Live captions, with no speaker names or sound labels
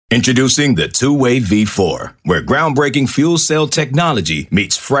Introducing the two-way V4, where groundbreaking fuel cell technology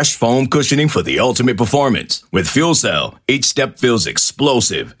meets fresh foam cushioning for the ultimate performance. With fuel cell, each step feels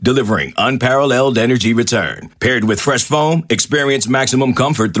explosive, delivering unparalleled energy return. Paired with fresh foam, experience maximum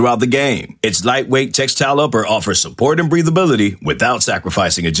comfort throughout the game. Its lightweight textile upper offers support and breathability without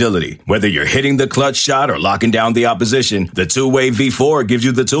sacrificing agility. Whether you're hitting the clutch shot or locking down the opposition, the two-way V4 gives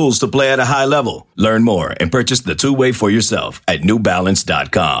you the tools to play at a high level. Learn more and purchase the two-way for yourself at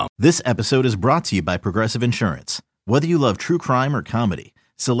newbalance.com. This episode is brought to you by Progressive Insurance. Whether you love true crime or comedy,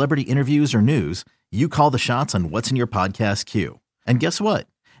 celebrity interviews or news, you call the shots on what's in your podcast queue. And guess what?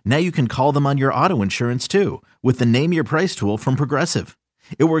 Now you can call them on your auto insurance too with the Name Your Price tool from Progressive.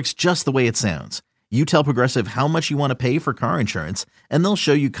 It works just the way it sounds. You tell Progressive how much you want to pay for car insurance, and they'll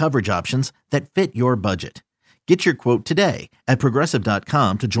show you coverage options that fit your budget. Get your quote today at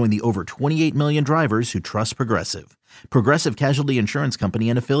Progressive.com to join the over 28 million drivers who trust Progressive. Progressive Casualty Insurance Company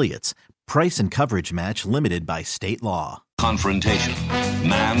and Affiliates. Price and coverage match limited by state law. Confrontation.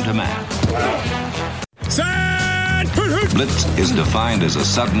 Man to man. Blitz is defined as a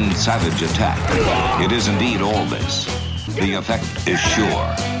sudden, savage attack. It is indeed all this. The effect is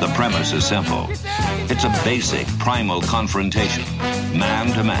sure. The premise is simple. It's a basic, primal confrontation. Man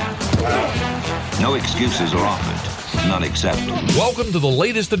to man. No excuses are offered. None accepted. Welcome to the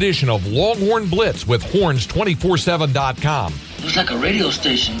latest edition of Longhorn Blitz with horns247.com. Looks like a radio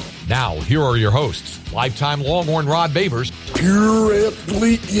station. Now, here are your hosts. Lifetime Longhorn Rod Babers. Pure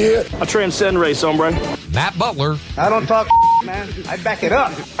athlete, yeah. I transcend race, hombre. Matt Butler. I don't talk man. I back it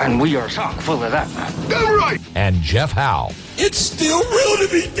up. And we are chock full of that, man. Damn right. And Jeff Howe. It's still real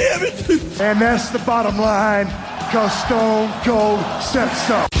to me, damn it. And that's the bottom line, because Stone Cold said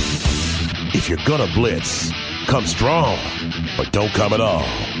so. If you're gonna blitz, come strong, or don't come at all.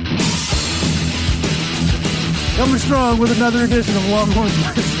 Coming strong with another edition of Longhorn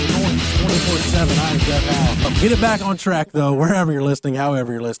Blitz. 24/7. I'm Jeff Howe. Get it back on track, though, wherever you're listening,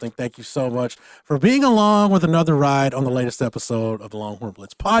 however you're listening. Thank you so much for being along with another ride on the latest episode of the Longhorn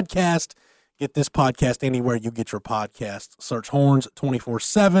Blitz podcast. Get this podcast anywhere you get your podcast. Search Horns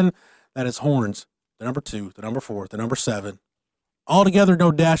 24/7. That is Horns, the number 2, the number 4, the number 7. All together,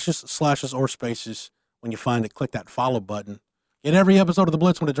 no dashes, slashes, or spaces. When you find it, click that follow button. Get every episode of the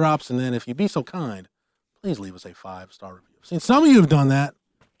Blitz when it drops, and then if you be so kind, please leave us a 5-star review. I've seen some of you have done that,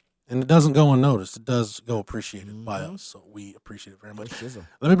 and it doesn't go unnoticed. It does go appreciated by us, so we appreciate it very much.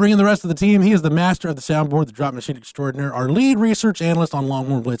 Let me bring in the rest of the team. He is the master of the soundboard, the drop machine extraordinaire, our lead research analyst on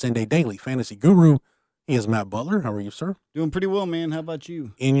Longhorn Blitz and a daily fantasy guru. He is Matt Butler. How are you, sir? Doing pretty well, man. How about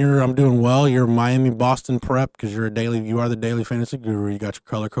you? I'm doing well. You're Miami Boston prep because you are the daily fantasy guru. You got your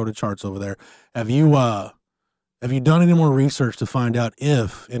color coded charts over there. Have you done any more research to find out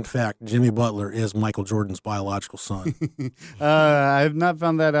if, in fact, Jimmy Butler is Michael Jordan's biological son? I have not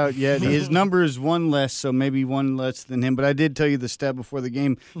found that out yet. His number is one less, so maybe one less than him. But I did tell you the stat before the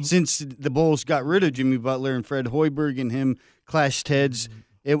game. Since the Bulls got rid of Jimmy Butler and Fred Hoiberg and him clashed heads,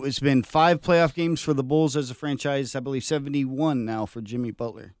 it's been 5 playoff games for the Bulls as a franchise. I believe 71 now for Jimmy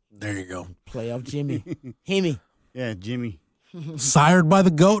Butler. There you go. Playoff Jimmy. Himmy. Yeah, Jimmy. Sired by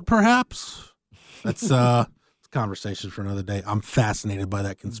the GOAT, perhaps? That's conversation for another day. I'm fascinated by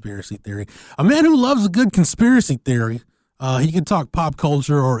that conspiracy theory. A man who loves a good conspiracy theory. He can talk pop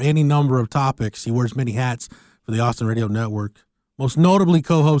culture or any number of topics. He wears many hats for the Austin Radio Network, most notably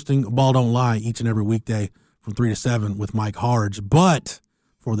co-hosting Ball Don't Lie each and every weekday from 3 to 7 with Mike Harge. But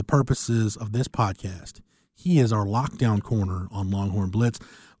for the purposes of this podcast, he is our lockdown corner on Longhorn Blitz.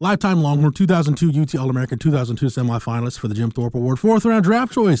 Lifetime Longhorn, 2002 UT All-American, 2002 semifinalist for the Jim Thorpe Award, 4th-round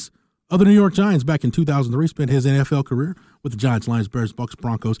draft choice of the New York Giants back in 2003, spent his NFL career with the Giants, Lions, Bears, Bucks,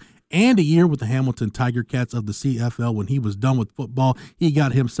 Broncos, and a year with the Hamilton Tiger Cats of the CFL. When he was done with football, he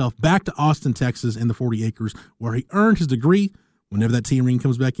got himself back to Austin, Texas, in the 40 acres, where he earned his degree. Whenever that team ring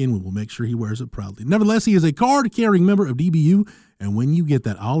comes back in, we will make sure he wears it proudly. Nevertheless, he is a card-carrying member of DBU, and when you get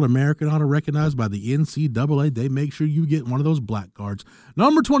that All-American honor recognized by the NCAA, they make sure you get one of those black cards.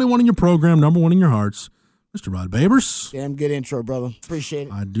 Number 21 in your program, number 1 in your hearts, Mr. Rod Babers. Damn good intro, brother. Appreciate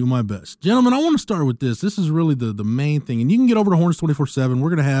it. I do my best. Gentlemen, I want to start with this. This is really the main thing, and you can get over to Horns 24/7. We're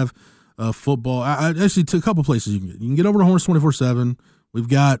going to have football. Actually, to a couple places you can get. You can get over to Horns 24/7. We've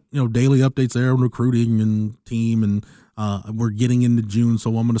got daily updates there on recruiting and team, and we're getting into June,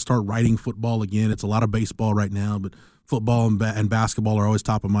 so I'm going to start writing football again. It's a lot of baseball right now, but football and basketball are always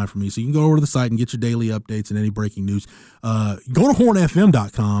top of mind for me. So you can go over to the site and get your daily updates and any breaking news. Go to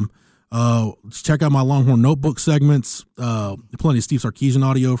hornfm.com. Check out my Longhorn Notebook segments. Plenty of Steve Sarkisian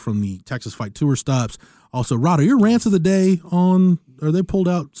audio from the Texas Fight Tour stops. Also, Rod, are your rants of the day on Are they pulled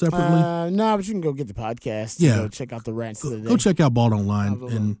out separately? No, but you can go get the podcast. Yeah. Go check out the rants of the day. Go check out Ball Don't Lie.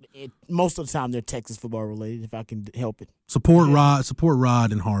 And most of the time, they're Texas football related. If I can help it. Support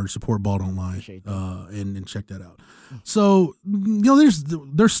Rod and Hard. Support Ball Don't Lie. And check that out. So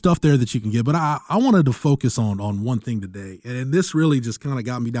there's stuff there that you can get, but I wanted to focus on one thing today, and this really just kind of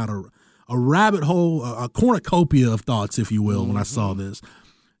got me down a rabbit hole, a cornucopia of thoughts, if you will, when I saw this.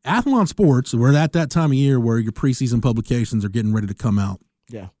 Athlon Sports, we're at that time of year where your preseason publications are getting ready to come out.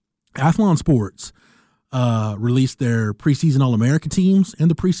 Yeah. Athlon Sports released their preseason All-America teams and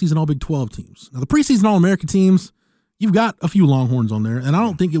the preseason All-Big 12 teams. Now, the preseason All-America teams, you've got a few Longhorns on there, and I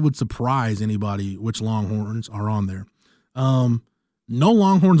don't think it would surprise anybody which Longhorns are on there. No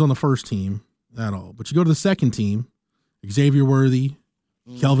Longhorns on the first team at all. But you go to the second team, Xavier Worthy,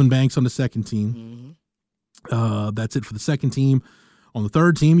 Kelvin Banks on the second team. That's it for the second team. On the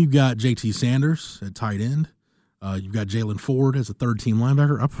third team, you've got JT Sanders at tight end. You've got Jalen Ford as a third-team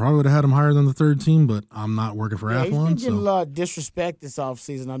linebacker. I probably would have had him higher than the third team, but I'm not working for Athlon. He's been getting a lot of disrespect this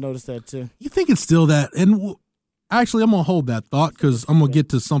offseason. I noticed that, too. You think it's still that? And actually, I'm going to hold that thought because I'm going to get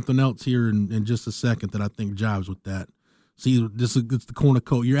to something else here in just a second that I think jives with that. See, it's the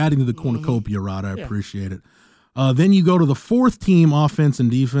cornucopia. You're adding to the cornucopia, Rod. I appreciate it. Then you go to the fourth team offense and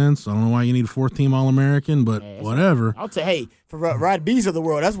defense. I don't know why you need a fourth team All-American, but whatever. I'll tell you, hey, for Rod B's of the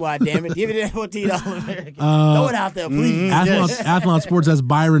world, that's why, damn it. Give it that 14 All-American. Throw it out there, please. Athlon Sports has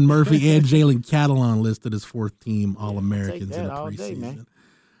Byron Murphy and Jalen Catalon listed as fourth team All-Americans in the preseason.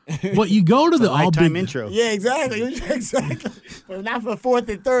 But you go to the all-big intro. Yeah, exactly. Exactly. But not for fourth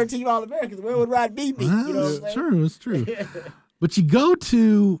and third team All-Americans. Where would Rod B be? It's true. But you go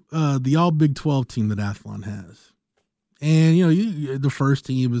to the All-Big 12 team that Athlon has. And, the first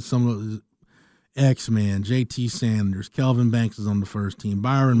team is some of the X-Man, JT Sanders, Kelvin Banks is on the first team,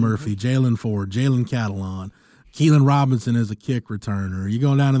 Byron Murphy, Jalen Ford, Jalen Catalon, Keelan Robinson is a kick returner. You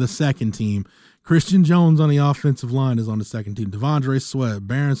go down to the second team, Christian Jones on the offensive line is on the second team, Devondre Sweat,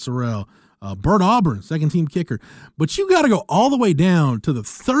 Barron Sorrell, Bert Auburn, second team kicker. But you got to go all the way down to the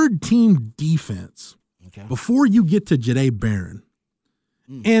third team defense. Okay. Before you get to Jadae Barron.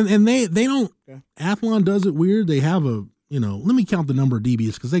 And they don't Athlon does it weird. They have let me count the number of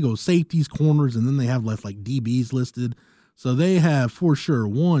DBs because they go safeties, corners, and then they have left like DBs listed. So they have for sure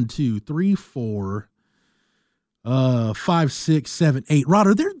 1, 2, 3, 4, 5, 6, 7, 8.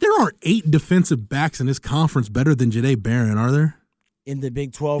 Rodder, there aren't 8 defensive backs in this conference better than Jadae Barron, are there? In the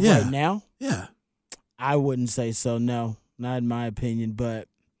Big 12 right now? Yeah. I wouldn't say so, no. Not in my opinion, but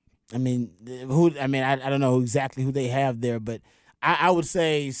I don't know exactly who they have there, but I would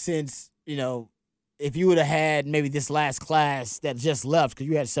say since, if you would have had maybe this last class that just left, because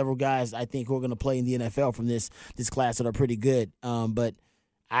you had several guys, I think, who are going to play in the NFL from this class that are pretty good. But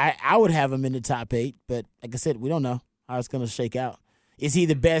I would have him in the top 8, but like I said, we don't know how it's going to shake out. Is he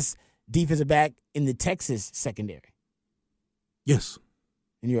the best defensive back in the Texas secondary? Yes.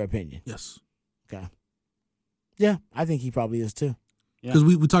 In your opinion? Yes. Okay. Yeah, I think he probably is too. Because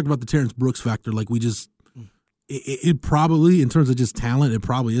we talked about the Terrence Brooks factor. Like it probably, in terms of just talent, it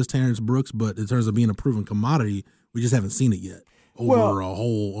probably is Terrence Brooks. But in terms of being a proven commodity, we just haven't seen it yet over a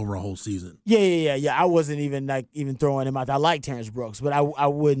whole season. Yeah. I wasn't even throwing him out. I like Terrence Brooks, but I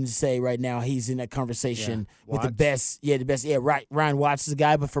wouldn't say right now he's in that conversation with the best. Yeah, the best. Yeah, right. Ryan Watts is the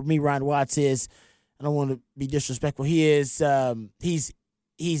guy, but for me, Ryan Watts is. I don't want to be disrespectful. He is.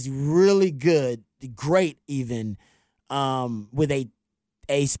 He's really good, great even, with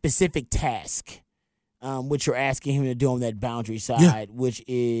a specific task, which you're asking him to do on that boundary side, which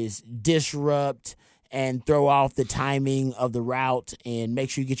is disrupt and throw off the timing of the route and make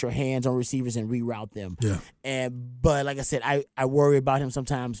sure you get your hands on receivers and reroute them. Yeah. But like I said, I worry about him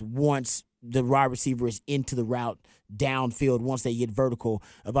sometimes once the wide receiver is into the route downfield, once they get vertical,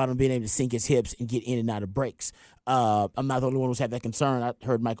 about him being able to sink his hips and get in and out of breaks. I'm not the only one who's had that concern. I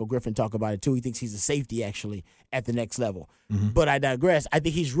heard Michael Griffin talk about it too. He thinks he's a safety actually at the next level. But I digress. I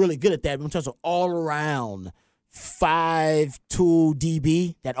think he's really good at that in terms of all around 5'2"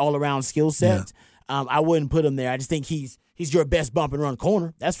 DB, that all around skill set. I wouldn't put him there. I just think he's your best bump and run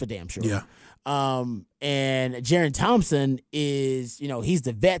corner. That's for damn sure. Yeah. And Jaron Thompson is, he's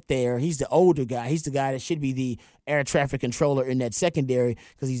the vet there. He's the older guy. He's the guy that should be the air traffic controller in that secondary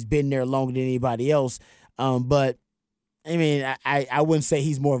because he's been there longer than anybody else. But I wouldn't say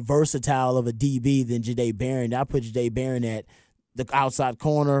he's more versatile of a DB than Jadae Barron. I put Jadae Barron at the outside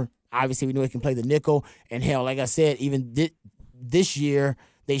corner. Obviously, we know he can play the nickel. And hell, like I said, even this year,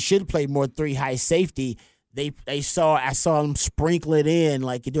 they should play more 3 high safety. I saw them sprinkle it in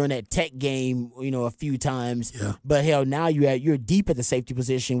like during that Tech game, a few times. Yeah. But hell, now you're deep at the safety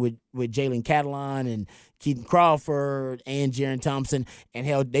position with Jalen Catalon and Keaton Crawford and Jaron Thompson, and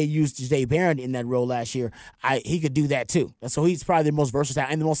hell, they used Jahdae Barron in that role last year. He could do that too. So he's probably the most versatile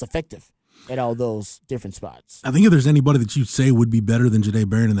and the most effective at all those different spots. I think if there's anybody that you'd say would be better than Jahdae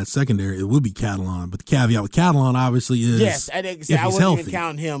Barron in that secondary, it would be Catalon. But the caveat with Catalon obviously is I wouldn't even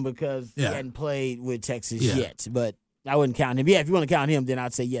count him because he hadn't played with Texas yet. But I wouldn't count him. Yeah, if you want to count him, then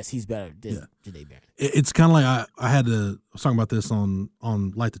I'd say yes, he's better than Jahdae Barron. It's kind of like I was talking about this on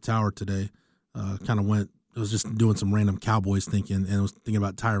Light the Tower today. I was just doing some random Cowboys thinking, and I was thinking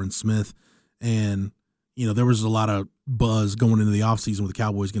about Tyron Smith. And, there was a lot of buzz going into the offseason with the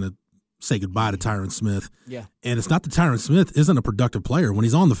Cowboys going to say goodbye to Tyron Smith. Yeah. And it's not that Tyron Smith isn't a productive player. When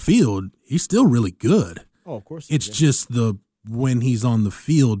he's on the field, he's still really good. Oh, of course. It's just when he's on the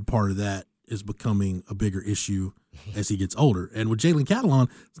field part of that is becoming a bigger issue as he gets older. And with Jalen Catalon,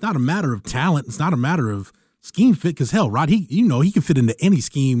 it's not a matter of talent. It's not a matter of scheme fit because, hell, Rod, he can fit into any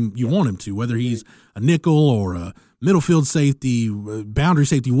scheme you want him to, whether he's a nickel or a middle field safety, boundary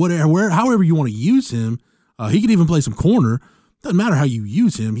safety, whatever, however you want to use him. He could even play some corner. Doesn't matter how you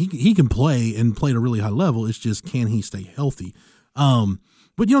use him. He can play and play at a really high level. It's just, can he stay healthy?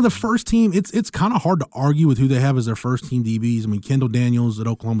 But, the first team, it's kind of hard to argue with who they have as their first team DBs. I mean, Kendall Daniels at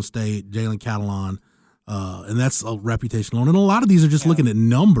Oklahoma State, Jalen Catalon, and that's a reputation alone. And a lot of these are just looking at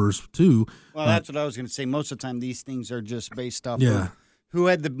numbers, too. Well, that's what I was going to say. Most of the time, these things are just based off of who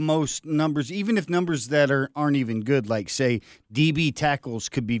had the most numbers, even if numbers that aren't even good, like, say, DB tackles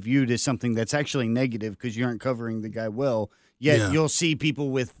could be viewed as something that's actually negative because you aren't covering the guy well. Yet you'll see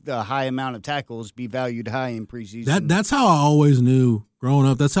people with a high amount of tackles be valued high in preseason. That's how I always knew growing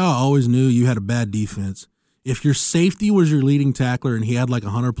up. That's how I always knew you had a bad defense. If your safety was your leading tackler and he had like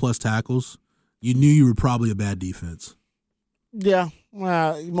 100-plus tackles, you knew you were probably a bad defense. Yeah,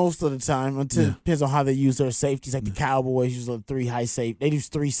 well, most of the time. Depends on how they use their safeties. Like the Cowboys use they use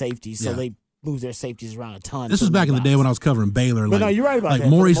three safeties, so they move their safeties around a ton. This was back in the day when I was covering Baylor. But no, you're right about that.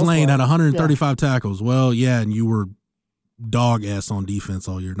 Maurice Lane had 135 tackles. Well, and you were dog ass on defense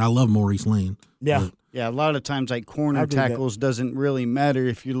all year. And I love Maurice Lane. Yeah. Yeah, a lot of times like corner tackles doesn't really matter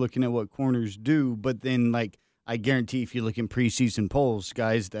if you're looking at what corners do, but then I guarantee if you look in preseason polls,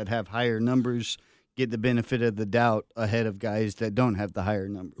 guys that have higher numbers get the benefit of the doubt ahead of guys that don't have the higher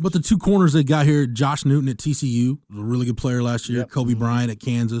numbers. But the two corners they got here, Josh Newton at TCU was a really good player last year. Kobe Bryant at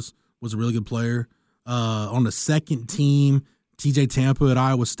Kansas was a really good player. On the second team, TJ Tampa at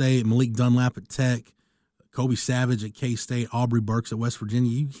Iowa State, Malik Dunlap at Tech, Kobe Savage at K-State, Aubrey Burks at West Virginia.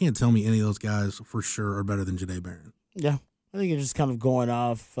 You can't tell me any of those guys for sure are better than Jahdae Barron. Yeah. I think it's just kind of going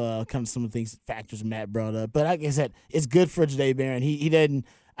off kind of some of the factors Matt brought up. But like I said, it's good for Jahdae Barron. He doesn't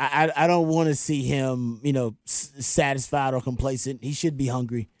 – I don't want to see him, satisfied or complacent. He should be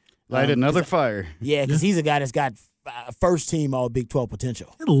hungry. Light another fire. Yeah, because he's a guy that's got first team all Big 12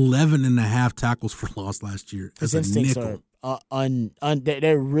 potential. He had 11.5 tackles for loss last year. His instincts are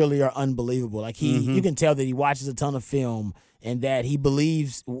they really are unbelievable. Like you can tell that he watches a ton of film and that he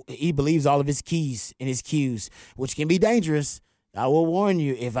believes all of his keys and his cues, which can be dangerous. I will warn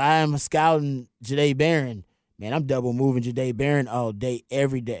you, if I am scouting Jahdae Barron, man, I'm double moving Jahdae Barron all day,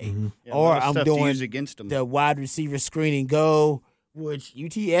 every day. Mm-hmm. Yeah, or I'm doing against him. The wide receiver screen and go, which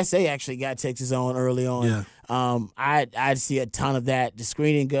UTSA actually got Texas on early on. Yeah. I'd see a ton of that. The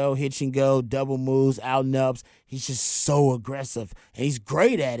screen and go, hitch and go, double moves, out and ups. He's just so aggressive, and he's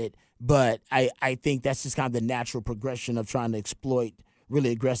great at it. But I think that's just kind of the natural progression of trying to exploit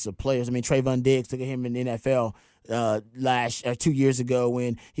really aggressive players. I mean, Trayvon Diggs, look at him in the NFL 2 years ago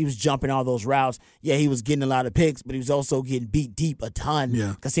when he was jumping all those routes. Yeah, he was getting a lot of picks, but he was also getting beat deep a ton.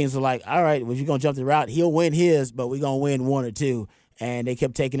 Yeah. Because teams were like, all right, well, if you're going to jump the route, he'll win his, but we're going to win one or two. And they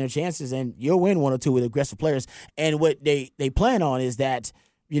kept taking their chances, and you'll win one or two with aggressive players. And what they plan on is that,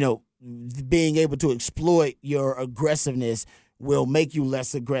 being able to exploit your aggressiveness will make you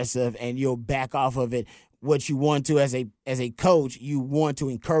less aggressive, and you'll back off of it. What you want to, as a coach, you want to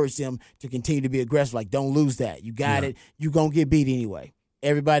encourage them to continue to be aggressive. Like, don't lose that. You got it. You're going to get beat anyway.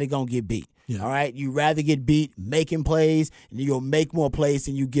 Everybody going to get beat. Yeah. All right? You rather get beat making plays, and you'll make more plays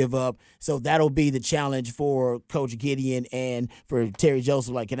than you give up. So that'll be the challenge for Coach Gideon and for Terry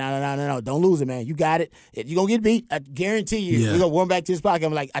Joseph. Like, no. Don't lose it, man. You got it. You're going to get beat. I guarantee you. Yeah. We're going to warm back to his pocket.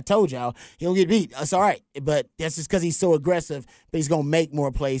 I'm like, I told y'all, he'll get beat. That's all right. But that's just because he's so aggressive, but he's going to make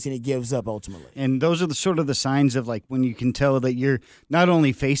more plays than he gives up ultimately. And those are the sort of the signs of, like, when you can tell that you're not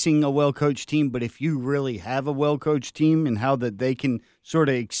only facing a well-coached team, but if you really have a well-coached team and how that they can sort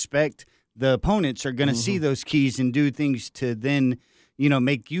of expect the opponents are going to see those keys and do things to then,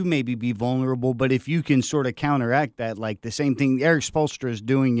 make you maybe be vulnerable. But if you can sort of counteract that, like the same thing, Eric Spoelstra is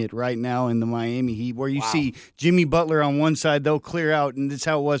doing it right now in the Miami Heat, where you see Jimmy Butler on one side, they'll clear out, and that's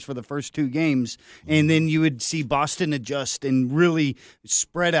how it was for the first 2 games. And then you would see Boston adjust and really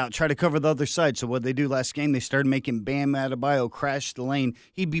spread out, try to cover the other side. So what they do last game, they started making Bam Adebayo crash the lane.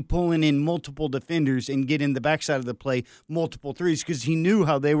 He'd be pulling in multiple defenders and get in the backside of the play multiple threes because he knew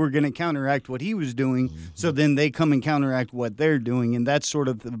how they were going to counteract what he was doing. So then they come and counteract what they're doing, and that's sort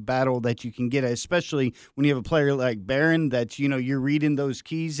of the battle that you can get at, especially when you have a player like Barron that, you're reading those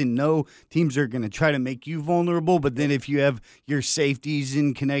keys and know teams are going to try to make you vulnerable. But then if you have your safeties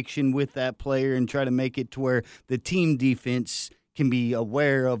in connection with that player and try to make it to where the team defense can be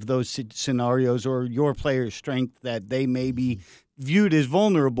aware of those scenarios or your player's strength that they may be viewed as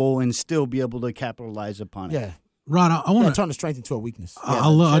vulnerable and still be able to capitalize upon it. Yeah. Ron, I want to turn the strength into a weekness. I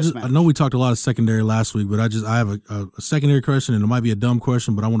know we talked a lot of secondary last week, but I have a secondary question, and it might be a dumb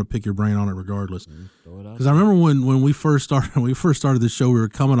question, but I want to pick your brain on it regardless. Because I remember when we first started this show, we were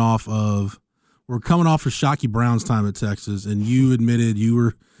coming off of Shockey Brown's time at Texas, and you admitted you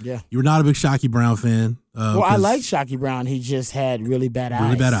were not a big Shockey Brown fan. I like Shockey Brown. He just had really bad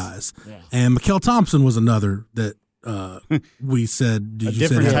eyes. Yeah. And Mykel Thompson was another that we said, you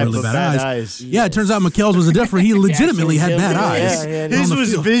said had really bad eyes. Yeah, it turns out Mykel's was a different. He legitimately had bad eyes. Yeah, his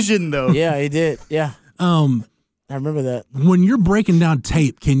was vision, though. Yeah, he did. Yeah. I remember that. When you're breaking down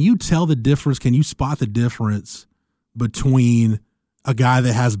tape, can you tell the difference? Can you spot the difference between a guy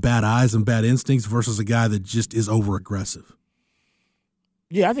that has bad eyes and bad instincts versus a guy that just is over aggressive?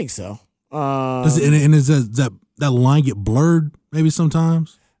 Yeah, I think so. Does that line get blurred maybe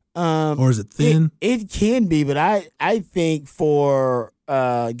sometimes? Or is it thin? It can be, but I think for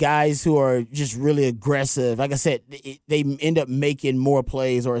guys who are just really aggressive, like I said, they end up making more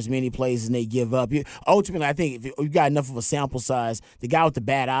plays or as many plays as they give up. Ultimately, I think if you got enough of a sample size, the guy with the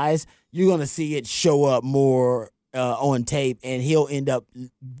bad eyes, you're going to see it show up more on tape, and he'll end up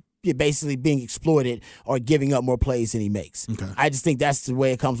basically being exploited or giving up more plays than he makes. Okay. I just think that's the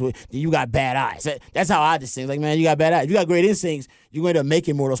way it comes with you got bad eyes. That's how I just think. Like, man, you got bad eyes. If you got great instincts, you're going to end up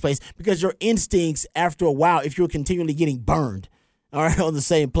making more of those plays because your instincts, after a while, if you're continually getting burned, all right, on the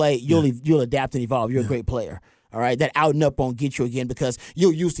same play, you'll adapt and evolve. You're a great player. All right, that out and up won't get you again because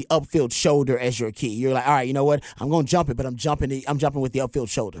you'll use the upfield shoulder as your key. You're like, all right, you know what? I'm going to jump it, but I'm jumping with the upfield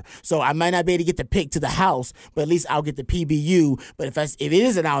shoulder. So I might not be able to get the pick to the house, but at least I'll get the PBU. But if it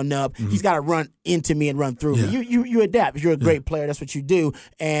is an out and up, he's got to run into me and run through me. You adapt. If you're a great player, that's what you do,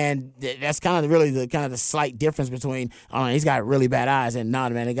 and that's kind of really the slight difference between he's got really bad eyes and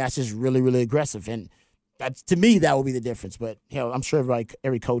man, the guy's just really, really aggressive. And to me, that will be the difference. But hell, I'm sure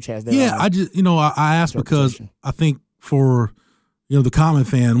every coach has that. Yeah, I asked because I think for the common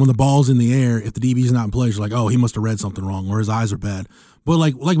fan, when the ball's in the air, if the DB's not in place, you're like, oh, he must have read something wrong or his eyes are bad. But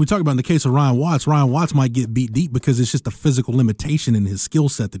like we talked about in the case of Ryan Watts might get beat deep because it's just a physical limitation in his skill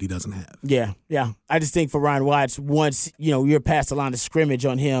set that he doesn't have. Yeah. I just think for Ryan Watts, once you're past the line of scrimmage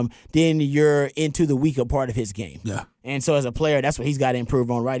on him, then you're into the weaker part of his game. Yeah. And so as a player, that's what he's got to improve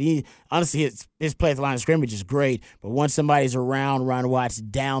on, right? Honestly, his play at the line of scrimmage is great, but once somebody's around Ryan Watts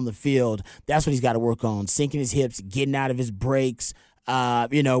down the field, that's what he's got to work on, sinking his hips, getting out of his breaks,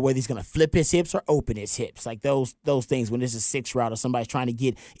 whether he's going to flip his hips or open his hips, like those things when there's a 6 route or somebody's trying to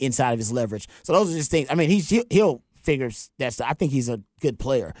get inside of his leverage. So those are just things. I mean, he'll figure that stuff. I think he's a good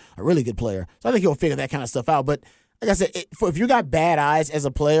player, a really good player. So I think he'll figure that kind of stuff out. But like I said, if you got bad eyes as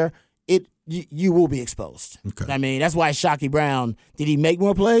a player, you will be exposed. Okay. I mean, that's why Shockey Brown, did he make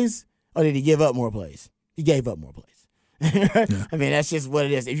more plays or did he give up more plays? He gave up more plays. Yeah. I mean, that's just what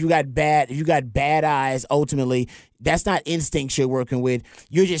it is. If you got bad eyes, ultimately, that's not instincts you're working with.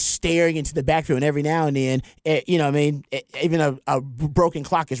 You're just staring into the backfield, and every now and then, even a broken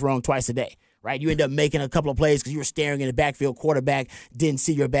clock is wrong twice a day. Right, you end up making a couple of plays because you were staring in the backfield. Quarterback didn't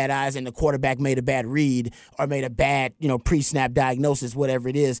see your bad eyes, and the quarterback made a bad read or made a bad, pre-snap diagnosis, whatever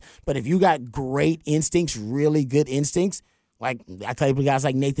it is. But if you got great instincts, really good instincts, like I tell you, guys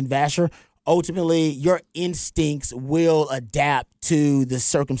like Nathan Vasher, ultimately your instincts will adapt to the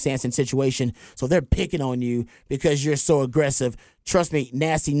circumstance and situation. So they're picking on you because you're so aggressive. Trust me,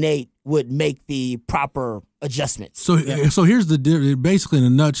 Nasty Nate would make the proper adjustments. So here's basically in a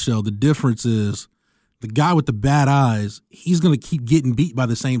nutshell, the difference is the guy with the bad eyes, he's going to keep getting beat by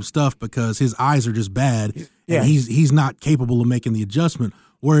the same stuff because his eyes are just bad and he's not capable of making the adjustment.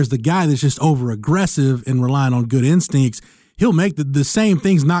 Whereas the guy that's just over aggressive and relying on good instincts, he'll make the same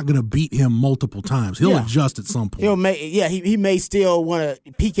thing's not going to beat him multiple times. He'll adjust at some point. He may still want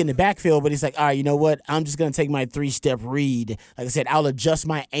to peek in the backfield, but he's like, all right, you know what? I'm just going to take my 3-step read. Like I said, I'll adjust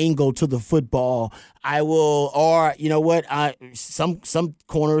my angle to the football. I will, or you know what? Some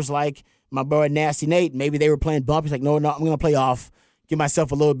corners like my boy Nasty Nate, maybe they were playing bump. He's like, no, I'm going to play off. Give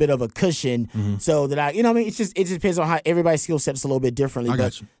myself a little bit of a cushion so that it just depends on how everybody's skill set is a little bit differently.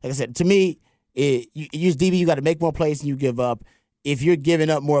 But like I said, to me, you use DB, you got to make more plays than you give up. If you're giving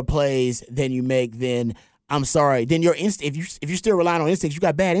up more plays than you make, then I'm sorry. Then your if you're still relying on instincts, you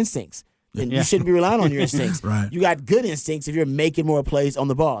got bad instincts. Then you shouldn't be relying on your instincts. Right. You got good instincts if you're making more plays on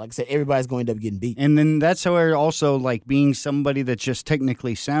the ball. Like I said, everybody's going to end up getting beat. And then that's where also, like, being somebody that's just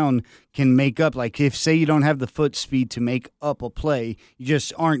technically sound can make up. Like, if, say, you don't have the foot speed to make up a play, you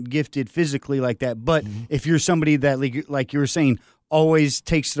just aren't gifted physically like that. But if you're somebody that, like you were saying, always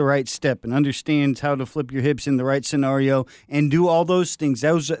takes the right step and understands how to flip your hips in the right scenario and do all those things.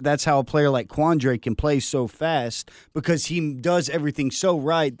 That's how a player like Quandre can play so fast, because he does everything so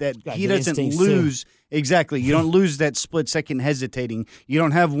right that he doesn't lose. Exactly. You don't lose that split second hesitating. You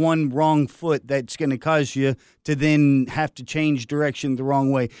don't have one wrong foot that's going to cause you to then have to change direction the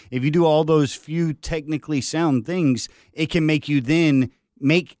wrong way. If you do all those few technically sound things, it can make you then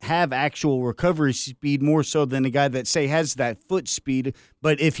have actual recovery speed more so than a guy that, say, has that foot speed,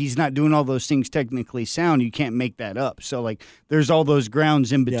 but if he's not doing all those things technically sound, you can't make that up. So, like, there's all those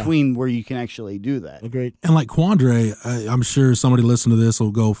grounds in between where you can actually do that. Agreed. And like Quandre, I'm sure somebody listening to this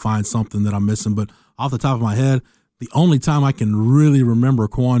will go find something that I'm missing, but off the top of my head, the only time I can really remember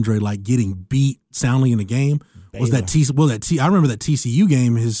Quandre like getting beat soundly in a game was that I remember that TCU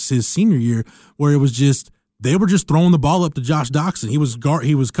game his senior year where it was just they were just throwing the ball up to Josh Doxson. He was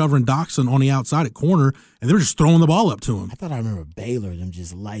covering Doxson on the outside at corner, and they were just throwing the ball up to him. I thought I remember Baylor them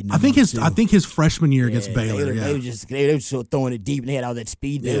just lighting. I think his freshman year against Baylor. They were just throwing it deep, and they had all that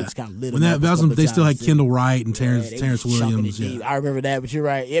speed. They just kind of lit. When that was when they still had Kendall Wright and Terrence Williams. Yeah. I remember that, but you're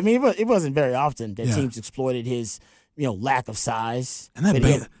right. I mean, it wasn't very often that teams exploited his lack of size. And that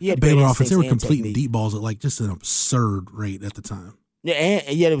Baylor offense, they were completing deep balls at like just an absurd rate at the time. Yeah,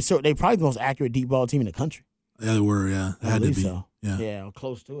 and yet they probably the most accurate deep ball team in the country. Yeah, they were. Yeah, it had to be. So. Yeah,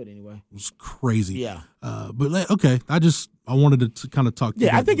 close to it anyway. It was crazy. Yeah, but okay, I wanted to kind of talk.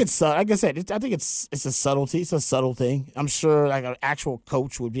 Yeah, I think it's like I said. I think it's a subtlety. It's a subtle thing. I'm sure like an actual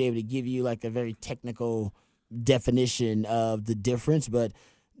coach would be able to give you like a very technical definition of the difference, but.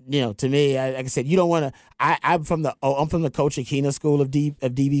 To me, like I said, you don't want to. I'm from the Coach Aquina school of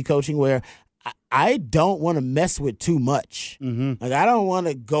DB coaching, where I don't want to mess with too much. Mm-hmm. Like I don't want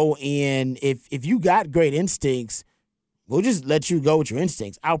to go in. If you got great instincts, we'll just let you go with your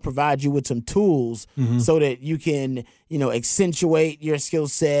instincts. I'll provide you with some tools so that you can, accentuate your skill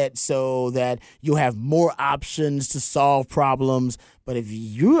set so that you'll have more options to solve problems. But if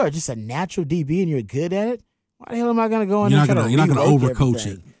you are just a natural DB and you're good at it, why the hell am I going to go in and try to You're not going to overcoach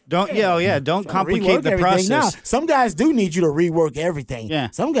it. Don't complicate the process. Now, some guys do need you to rework everything. Yeah.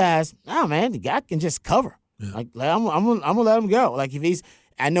 Some guys, the guy can just cover. Yeah. Like I'm gonna let him go. Like if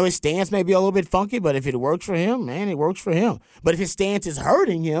I know his stance may be a little bit funky, but if it works for him, man, it works for him. But if his stance is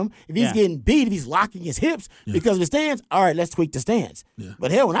hurting him, if he's getting beat, if he's locking his hips because of his stance, all right, let's tweak the stance. Yeah.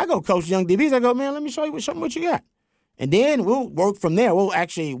 But hell, when I go coach young DBs, I go, man, let me show you what you got. And then we'll work from there. We'll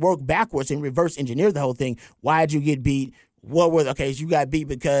actually work backwards and reverse engineer the whole thing. Why did you get beat? You got beat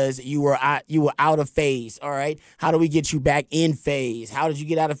because you were out of phase. All right. How do we get you back in phase? How did you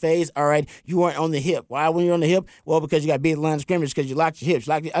get out of phase? All right. You weren't on the hip. Why weren't you on the hip? Well, because you got beat at the line of scrimmage because you locked your hips.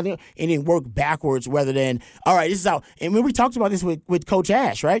 And then work backwards rather than, all right, this is how. And when we talked about this with Coach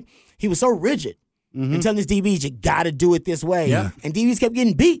Ash, right? He was so rigid and telling his DBs, you got to do it this way. Yeah. And DBs kept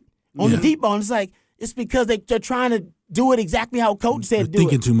getting beat on the deep ball. And it's like, it's because they're trying to do it exactly how Coach said to do it.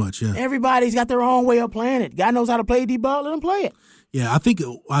 Thinking too much, yeah. Everybody's got their own way of playing it. Guy knows how to play deep ball, let him play it. Yeah, I think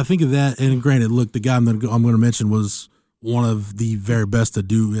of that. And granted, look, the guy I'm going to mention was one of the very best to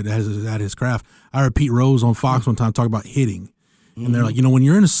do it at his craft. I heard Pete Rose on Fox one time talk about hitting. And they're like, when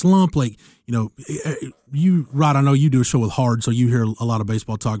you're in a slump, like, you, Rod, I know you do a show with Hard, so you hear a lot of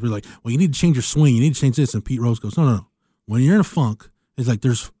baseball talk. You're like, well, you need to change your swing. You need to change this. And Pete Rose goes, no. When you're in a funk, it's like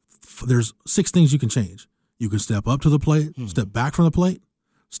there's 6 things you can change. You can step up to the plate, step back from the plate,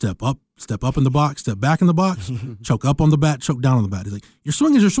 step up in the box, step back in the box, choke up on the bat, choke down on the bat. He's like, your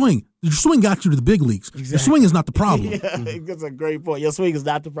swing is your swing. Your swing got you to the big leagues. Exactly. Your swing is not the problem. Yeah, that's a great point. Your swing is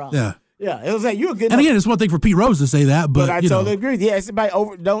not the problem. Yeah. Yeah, it was like you're a good. And again, it's one thing for Pete Rose to say that, but I totally agree. Yeah, it's about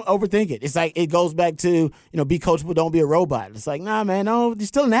don't overthink it. It's like it goes back to be coachable, don't be a robot. It's like nah, man, no, you're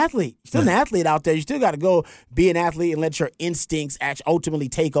still an athlete. You're still an athlete out there. You still got to go be an athlete and let your instincts ultimately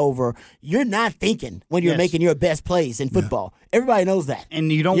take over. You're not thinking when you're making your best plays in football. Everybody knows that,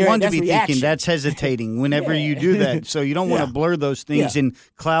 and you don't want to be thinking. That's hesitating whenever you do that. So you don't want to blur those things and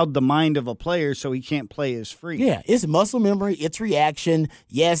cloud the mind of a player so he can't play as free. Yeah, it's muscle memory. It's reaction.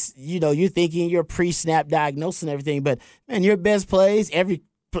 Yes, you're thinking your pre-snap diagnosis and everything, but man, your best plays, every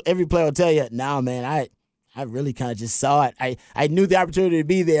player will tell you, nah, man, I really kind of just saw it. I knew the opportunity to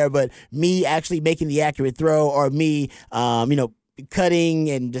be there, but me actually making the accurate throw or me, cutting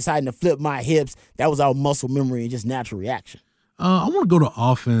and deciding to flip my hips, that was all muscle memory and just natural reaction. I want to go to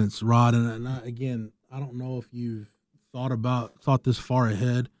offense, Rod, and again, I don't know if you've thought this far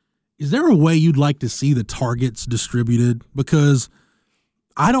ahead. Is there a way you'd like to see the targets distributed? Because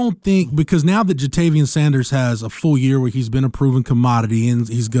I don't think, because now that Jatavian Sanders has a full year where he's been a proven commodity and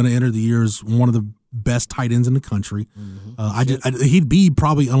he's going to enter the year as one of the best tight ends in the country, he'd be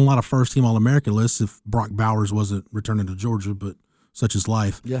probably on a lot of first-team All-American lists if Brock Bowers wasn't returning to Georgia, but such is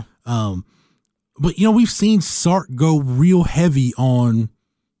life. Yeah. But, we've seen Sark go real heavy on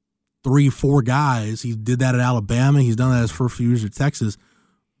 3-4 guys. He did that at Alabama. He's done that his first few years at Texas.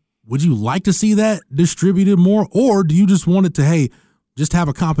 Would you like to see that distributed more, or do you just want it to, just have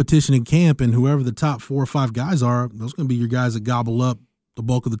a competition in camp, and whoever the top 4 or 5 guys are, those going to be your guys that gobble up the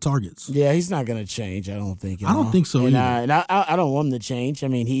bulk of the targets? Yeah, he's not going to change. I don't think. I don't think so either. And I don't want him to change. I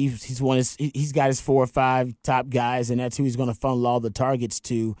mean, he's got his 4 or 5 top guys, and that's who he's going to funnel all the targets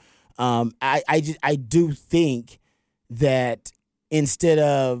to. I do think that instead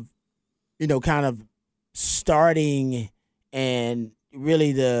of kind of starting and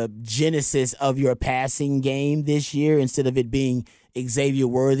really the genesis of your passing game this year, instead of it being Xavier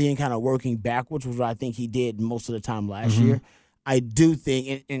Worthy and kind of working backwards, which I think he did most of the time last year, I do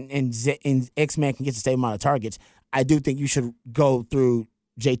think, and X-Man can get the same amount of targets, I do think you should go through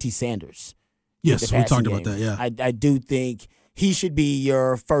JT Sanders. Yes, we talked about that, yeah. I do think he should be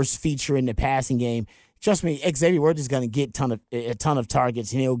your first feature in the passing game. Trust me, Xavier Worthy is going to get a ton of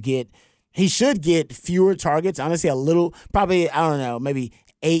targets, and he should get fewer targets. Honestly, a little, probably, I don't know, maybe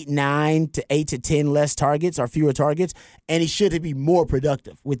 8 to 10 less targets or fewer targets, and he should be more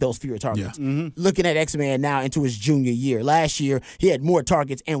productive with those fewer targets. Yeah. Looking at X-Man now into his junior year. Last year, he had more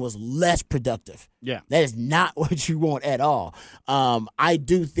targets and was less productive. Yeah. That is not what you want at all. I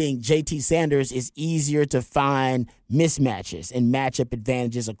do think JT Sanders is easier to find mismatches and matchup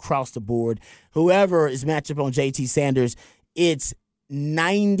advantages across the board. Whoever is matched up on JT Sanders, it's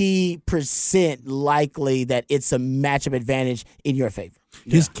 90% likely that it's a matchup advantage in your favor.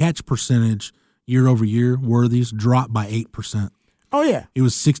 His catch percentage year over year, Worthy's, dropped by 8%. Oh, yeah. It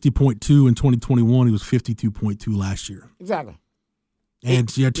was 60.2 in 2021. He was 52.2 last year. Exactly. And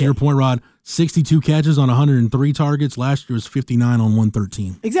to your point, Rod, 62 catches on 103 targets. Last year was 59 on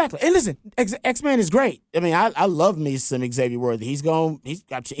 113. Exactly. And listen, X-Man is great. I mean, I love me some Xavier Worthy. He'll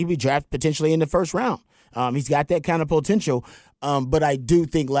be drafted potentially in the first round. He's got that kind of potential. But I do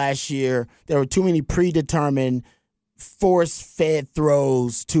think last year there were too many predetermined force-fed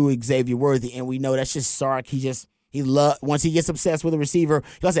throws to Xavier Worthy, and we know that's just Sark. Once he gets obsessed with a receiver,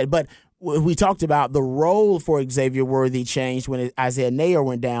 like I said, but we talked about the role for Xavier Worthy changed when Isaiah Nayer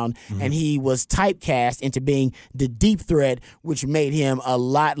went down, and he was typecast into being the deep threat, which made him a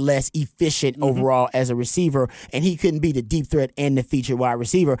lot less efficient overall as a receiver, and he couldn't be the deep threat and the featured wide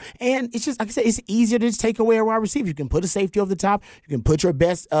receiver. And it's just, like I said, it's easier to just take away a wide receiver. You can put a safety over the top. You can put your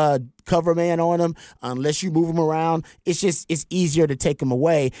best cover man on him unless you move him around. It's easier to take him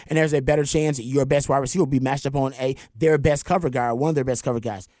away, and there's a better chance that your best wide receiver will be matched up on their best cover guy or one of their best cover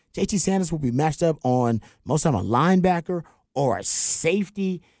guys. JT Sanders will be matched up on most of the time a linebacker or a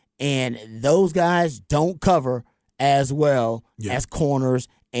safety, and those guys don't cover as well as corners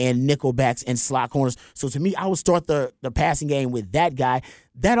and nickelbacks and slot corners. So to me, I would start the passing game with that guy.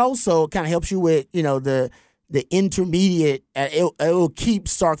 That also kind of helps you with the intermediate. It will keep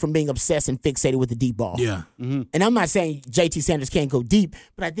Sark from being obsessed and fixated with the deep ball. Yeah. And I'm not saying JT Sanders can't go deep,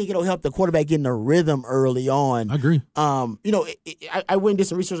 but I think it'll help the quarterback get in a rhythm early on. I agree. I went and did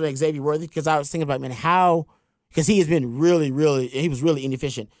some research on Xavier Worthy because I was thinking about, because he has been he was really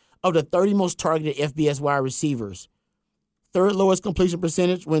inefficient. Of the 30 most targeted FBS wide receivers, third lowest completion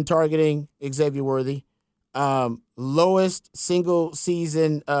percentage when targeting Xavier Worthy, lowest single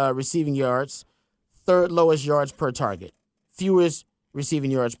season receiving yards, third lowest yards per target, fewest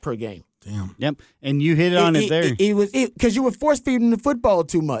receiving yards per game. Damn. Yep. And you hit on it there. It was because you were force feeding the football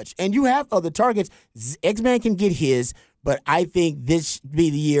too much, and you have other targets. X-Man can get his, But I think this be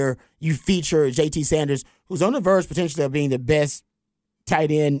the year you feature J.T. Sanders, who's on the verge potentially of being the best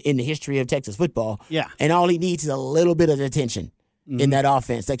tight end in the history of Texas football. Yeah. And all he needs is a little bit of attention in that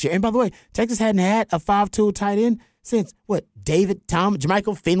offense next year. And by the way, Texas hadn't had a 5-tool tight end since, David Thomas,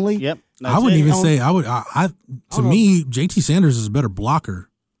 Jermichael Finley? Yep. I wouldn't even say to me, JT Sanders is a better blocker.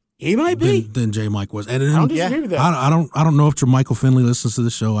 He might be than J. Mike was. And I don't disagree with that. I don't know if Jermichael Finley listens to the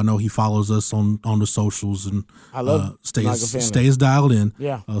show. I know he follows us on the socials and I love stays dialed in.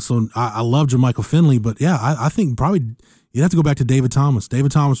 Yeah. So I love Jermichael Finley, but yeah, I think probably you'd have to go back to David Thomas.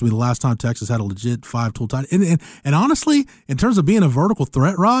 David Thomas would be the last time Texas had a legit 5-tool tight end. And honestly, in terms of being a vertical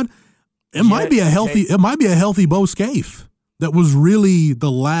threat, Rod, it might be a healthy Bo Scaife. That was really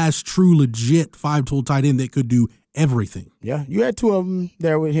the last true legit 5-tool tight end that could do everything. Yeah, you had two of them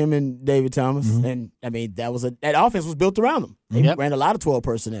there with him and David Thomas, and I mean that offense was built around them. They ran a lot of 12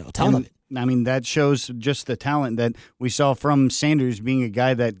 personnel, a ton of it. I mean that shows just the talent that we saw from Sanders, being a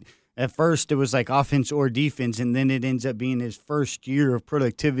guy that at first it was like offense or defense, and then it ends up being his first year of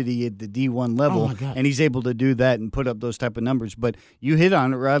productivity at the D1 level, and he's able to do that and put up those type of numbers. But you hit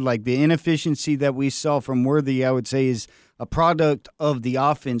on it, Rod. Like the inefficiency that we saw from Worthy, I would say is a product of the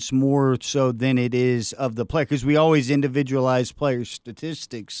offense more so than it is of the player, because we always individualize player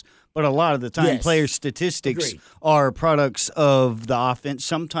statistics, but a lot of the time player statistics are products of the offense.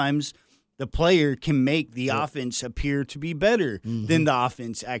 Sometimes the player can make the offense appear to be better than the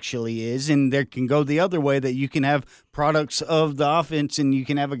offense actually is, and there can go the other way, that you can have products of the offense and you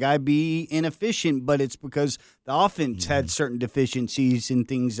can have a guy be inefficient, but it's because the offense had certain deficiencies and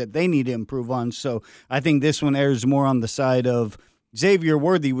things that they need to improve on. So I think this one errs more on the side of Xavier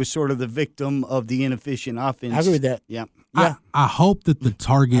Worthy was sort of the victim of the inefficient offense. I agree with that. Yeah. I hope that the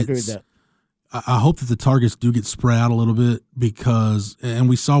targets. I agree with that. I hope that the targets do get spread out a little bit, because, and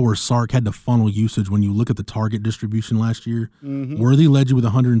we saw where Sark had to funnel usage when you look at the target distribution last year. Worthy led you with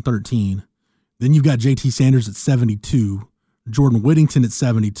 113. Then you've got JT Sanders at 72, Jordan Whittington at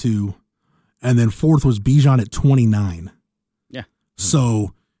 72, and then fourth was Bijan at 29. Yeah.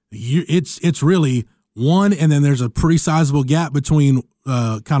 So it's really one, and then there's a pretty sizable gap between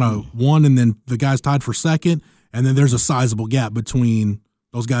kind of one and then the guys tied for second, and then there's a sizable gap between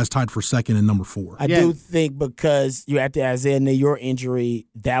those guys tied for second and number 4. I do think because you have to Isaiah Neyor injury,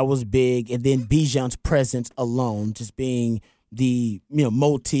 that was big, and then Bijan's presence alone, just being the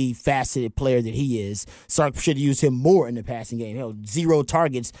multi-faceted player that he is. Sark should have used him more in the passing game. 0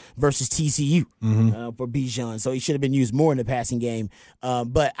 targets versus TCU for Bijan, so he should have been used more in the passing game.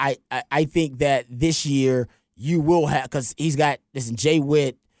 But I think that this year you will have, because he's got Jay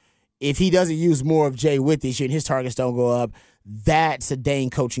Witt. If he doesn't use more of Jay Witt this year and his targets don't go up, that's a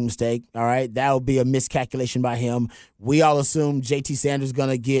dang coaching mistake, all right? That would be a miscalculation by him. We all assume JT Sanders is going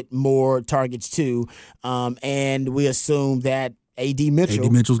to get more targets too, and we assume that A.D.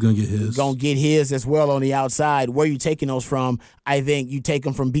 Mitchell's going to get his. Going to get his as well on the outside. Where are you taking those from? I think you take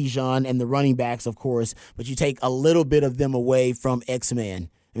them from Bijan and the running backs, of course, but you take a little bit of them away from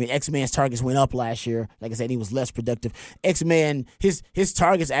X-Man. I mean, X-Man's targets went up last year. Like I said, he was less productive. X-Man, his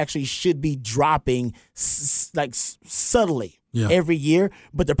targets actually should be dropping subtly every year,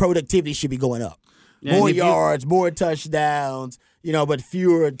 but the productivity should be going up. Yeah, more yards, more touchdowns, but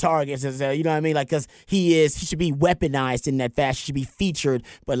fewer targets. You know what I mean? Like, because he should be weaponized in that fashion, should be featured.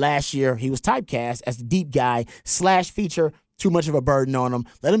 But last year, he was typecast as the deep guy / feature. Too much of a burden on him.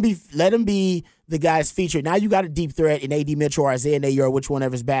 Let him be the guy's featured. Now you got a deep threat in A.D. Mitchell or Isaiah Neyor, which one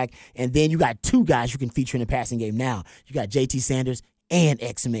ever's back, and then you got 2 guys you can feature in the passing game. Now you got J.T. Sanders and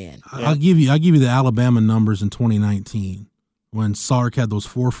X-Man. I'll give you the Alabama numbers in 2019 when Sark had those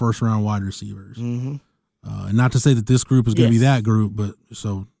 4 first-round wide receivers. And not to say that this group is going to be that group, but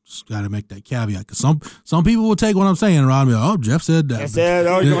so got to make that caveat, because some people will take what I'm saying, Rod, and be like, oh, Jeff said that.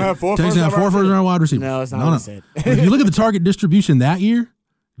 You're going to have 4 first-round wide receivers. No, it's not what I said. If you look at the target distribution that year,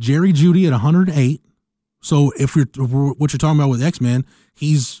 Jerry Jeudy at 108. So if what you're talking about with X-Men,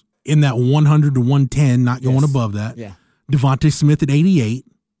 he's in that 100 to 110, not going above that. Yeah. Devontae Smith at 88.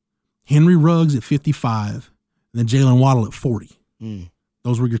 Henry Ruggs at 55. And then Jalen Waddle at 40.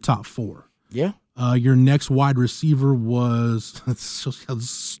 Those were your top 4. Yeah. Your next wide receiver was, that's just how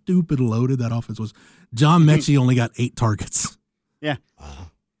stupid loaded that offense was. John Mechie only got 8 targets. Yeah.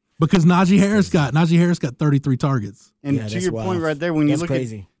 Because Najee Harris got 33 targets. And to your point right there, when you look at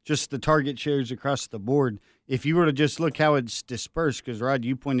just the target shares across the board, if you were to just look how it's dispersed, because, Rod,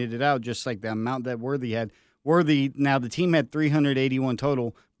 you pointed it out, just like the amount that Worthy had. Now the team had 381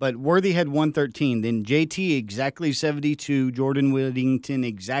 total, But Worthy had 113. Then JT exactly 72. Jordan Whittington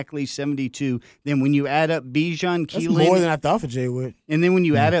exactly 72. Then when you add up Bijan Keelan. That's more than I thought for Jay Wood. And then when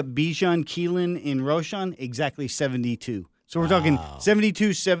you add up Bijan Keelan and Roshan, exactly 72. So we're talking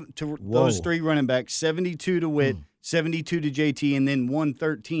 72 to those three running backs, 72 to Witt, 72 to JT, and then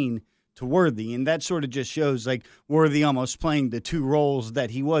 113 to Worthy. And that sort of just shows like Worthy almost playing the two roles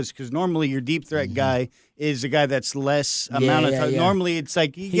that he was, because normally your deep threat guy is a guy that's less amount of time. Normally it's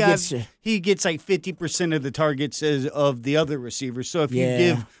like he gets like 50% of the targets of the other receivers. So if you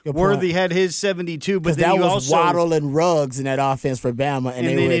give Worthy had his 72, but then that you was also Waddle and Ruggs in that offense for Bama, and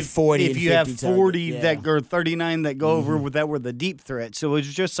they were at 40 if and you 50 have 40 targets. that go 39 that go over that were the deep threat. So it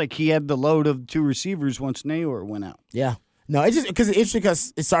was just like he had the load of two receivers once Nayor went out. Yeah. No, it's just because it's interesting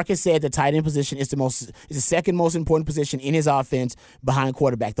because Sark has said the tight end position is the second most important position in his offense behind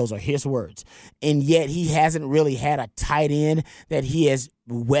quarterback. Those are his words. And yet he hasn't really had a tight end that he has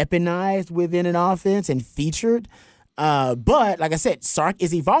weaponized within an offense and featured. But like I said, Sark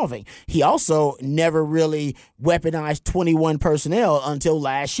is evolving. He also never really weaponized 21 personnel until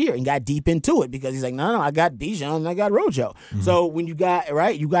last year and got deep into it because he's like, no, I got Bijan and I got Rojo. So when you got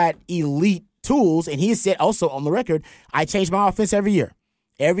elite tools, and he said also on the record, I change my offense every year.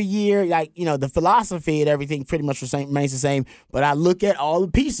 Every year, the philosophy and everything pretty much remains the same, but I look at all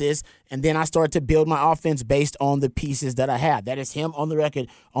the pieces, and then I start to build my offense based on the pieces that I have. That is him on the record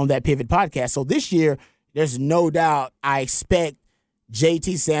on that Pivot podcast. So this year, there's no doubt I expect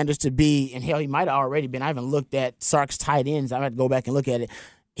JT Sanders to be, and hell, he might have already been. I haven't looked at Sark's tight ends. I have to go back and look at it.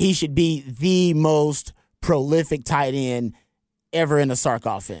 He should be the most prolific tight end ever in the Sark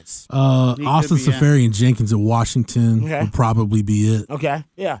offense. Austin Safarian Jenkins at Washington would probably be it. Okay,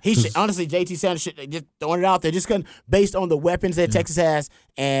 yeah. He should, honestly, JT Sanders should just throwing it out there, just based on the weapons that Texas has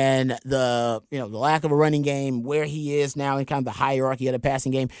and the lack of a running game, where he is now in kind of the hierarchy of the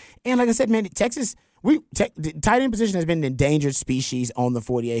passing game. And like I said, man, Texas, the tight end position has been an endangered species on the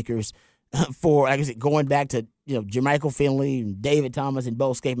 40 acres for, like I said, going back to Jermichael Finley and David Thomas and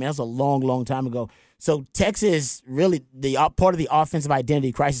Bo Skate. Man, that was a long, long time ago. So Texas, really, the part of the offensive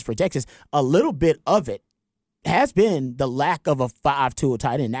identity crisis for Texas, a little bit of it has been the lack of a 5-tool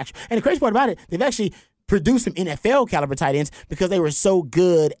tight end. And the crazy part about it, they've actually produced some NFL caliber tight ends because they were so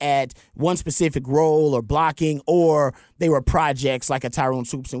good at one specific role or blocking, or they were projects like a Tyrone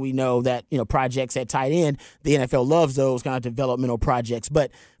Swoops, and we know that projects at tight end, the NFL loves those kind of developmental projects.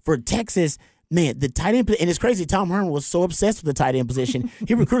 But for Texas, man, the tight end, and it's crazy, Tom Herman was so obsessed with the tight end position.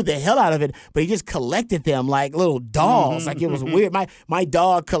 He recruited the hell out of it, but he just collected them like little dolls. Like, it was weird. My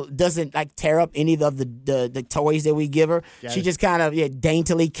dog doesn't tear up any of the toys that we give her. She just kind of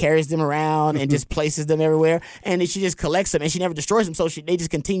daintily carries them around and just places them everywhere. And she just collects them, and she never destroys them. So they just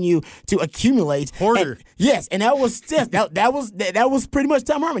continue to accumulate. Hoarder. Yes, and that was that was pretty much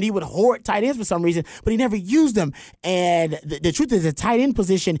Tom Herman. He would hoard tight ends for some reason, but he never used them. And the truth is, the tight end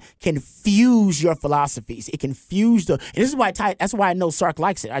position can fuse your philosophies. It can fuse and this is why that's why I know Sark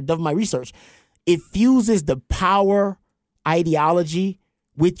likes it. I've done my research. It fuses the power ideology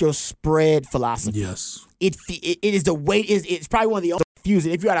with your spread philosophy. Yes. It is the way it's probably one of the only fuse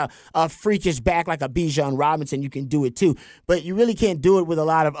it. If you got a freakish back like a Bijan Robinson, you can do it too. But you really can't do it with a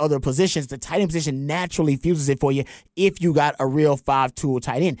lot of other positions. The tight end position naturally fuses it for you if you got a real 5-tool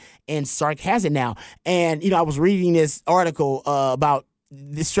tight end. And Sark has it now. And I was reading this article about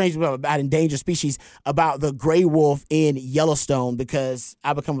this strange about endangered species, about the gray wolf in Yellowstone, because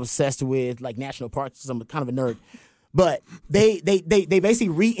I become obsessed with national parks. I'm kind of a nerd. But they basically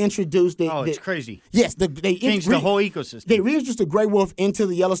reintroduced it. Oh, it's crazy. Yes, they changed the whole ecosystem. They reintroduced the gray wolf into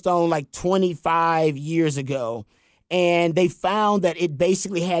the Yellowstone 25 years ago, and they found that it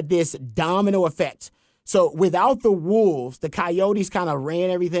basically had this domino effect. So without the wolves, the coyotes kind of ran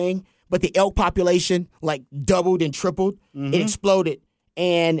everything, but the elk population doubled and tripled. It exploded.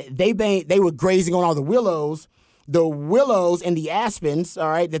 And they were grazing on all the willows and the aspens, all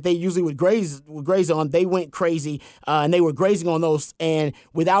right, that they usually would graze on. They went crazy, and they were grazing on those. And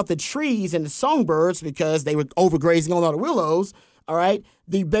without the trees and the songbirds, because they were overgrazing on all the willows, all right,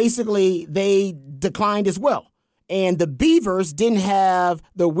 they declined as well. And the beavers didn't have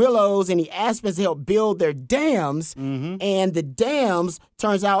the willows and the aspens to help build their dams. And the dams,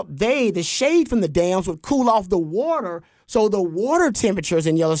 turns out the shade from the dams would cool off the water. So the water temperatures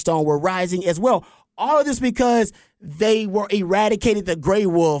in Yellowstone were rising as well. All of this because they were eradicated the gray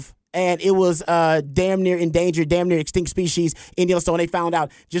wolf, and it was damn near endangered, damn near extinct species in Yellowstone. They found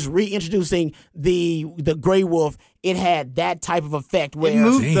out just reintroducing the gray wolf, it had that type of effect where it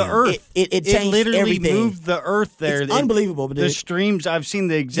moved the earth. It changed literally everything. Moved the earth there. It's unbelievable. The streams, I've seen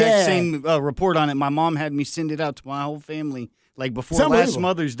the exact same report on it. My mom had me send it out to my whole family like before last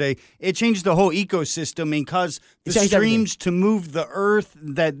Mother's Day. It changed the whole ecosystem and caused the streams to move the earth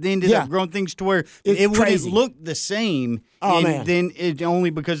that ended up growing things to where it wouldn't look the same. Then it only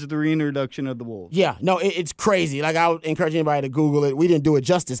because of the reintroduction of the wolves. Yeah, no, it's crazy. Like, I would encourage anybody to Google it. We didn't do it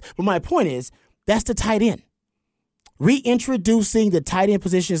justice. But my point is, that's the tight end. Reintroducing the tight end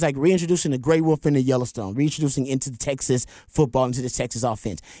position is like reintroducing the Grey Wolf into Yellowstone, reintroducing into the Texas football, into the Texas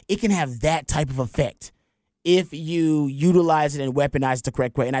offense. It can have that type of effect if you utilize it and weaponize it the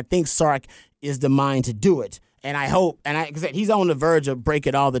correct way. And I think Sark is the mind to do it. And I hope, because he's on the verge of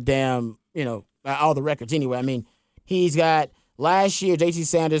breaking all the damn, all the records anyway. I mean, he's got last year, J.T.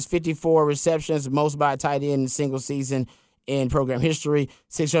 Sanders, 54 receptions, most by a tight end in single season in program history,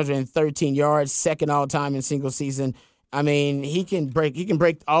 613 yards, second all time in single season. I mean, he can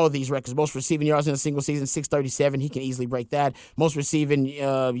break all of these records. Most receiving yards in a single season, 637. He can easily break that. Most receiving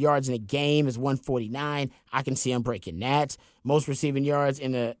yards in a game is 149. I can see him breaking that. Most receiving yards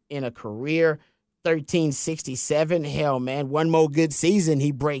in a career, 1367. Hell, man, one more good season,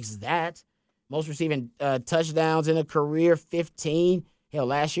 he breaks that. Most receiving touchdowns in a career, 15. Hell,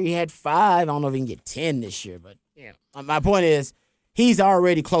 last year he had 5. I don't know if he can get 10 this year, but my point is, he's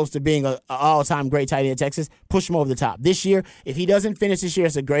already close to being an all-time great tight end in Texas. Push him over the top. This year, if he doesn't finish this year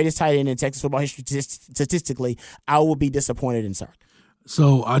as the greatest tight end in Texas football history statistically, I will be disappointed in Sark.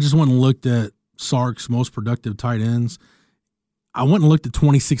 So I just went and looked at Sark's most productive tight ends. I went and looked at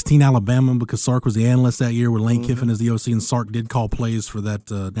 2016 Alabama because Sark was the analyst that year with Lane Kiffin as the OC, and Sark did call plays for that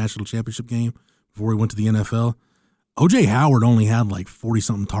national championship game before he went to the NFL. O.J. Howard only had like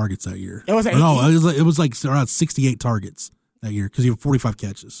 40-something targets that year. It was like around 68 targets that year because he had 45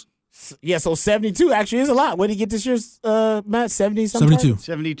 catches. Yeah, so 72 actually is a lot. What did he get this year, Matt? 70-something?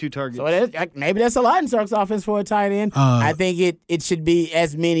 72 targets. So maybe that's a lot in Sark's offense for a tight end. I think it should be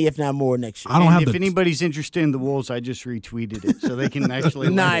as many, if not more, next year. If anybody's interested in the Wolves, I just retweeted it so they can actually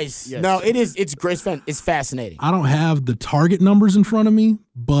nice. Yes. No, it's great. It's fascinating. I don't have the target numbers in front of me,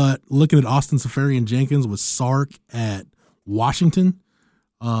 but looking at Austin Seferian-Jenkins with Sark at Washington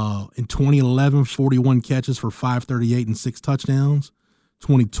in 2011, 41 catches for 538 and 6 touchdowns.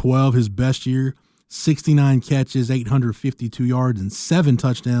 2012, his best year, 69 catches, 852 yards, and 7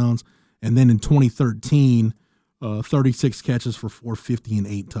 touchdowns. And then in 2013, 36 catches for 450 and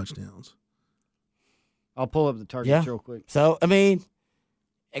 8 touchdowns. I'll pull up the targets real quick. So, I mean,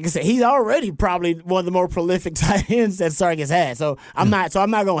 like I said, he's already probably one of the more prolific tight ends that Sark has had. So I'm not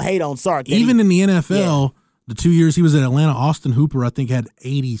going to hate on Sark. Even in the NFL, the 2 years he was at Atlanta, Austin Hooper, I think, had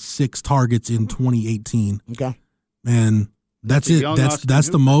 86 targets in 2018. Okay. And that's it. That's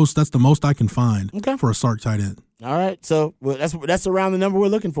the most I can find for a Sark tight end. All right, so that's around the number we're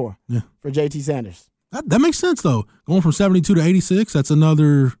looking for. Yeah. For J.T. Sanders. That makes sense though. Going from 72 to 86, that's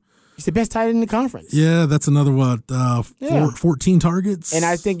another. He's the best tight end in the conference. Yeah, that's another 14 targets. And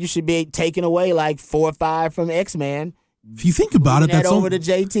I think you should be taking away like 4 or 5 from X-Man. If you think about it, that's over to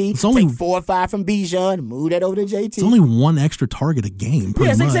JT. It's only 4 or 5 from Bijan. Move that over to JT. It's only 1 extra target a game.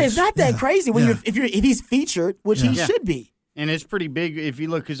 Pretty much. It's not that crazy when if he's featured, which he should be. And it's pretty big if you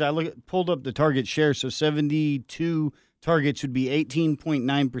look, because pulled up the target share. So 72 targets would be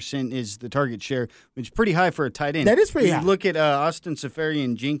 18.9% is the target share, which is pretty high for a tight end. That is pretty high. You look at Austin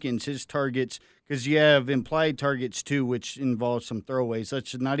Seferian-Jenkins, his targets, because you have implied targets too, which involves some throwaways.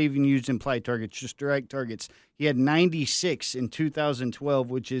 Let's not even use implied targets, just direct targets. He had 96 in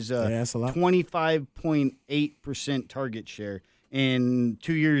 2012, which is 25.8% target share. And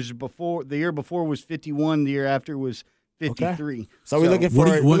 2 years before, the year before was 51, the year after was 53. Okay. So we're looking for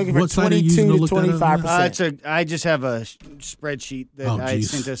 22 to 25%. I just have a spreadsheet that I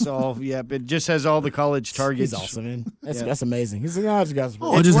sent us all. Yeah, it just has all the college targets. He's awesome, man. That's amazing. He's like, I just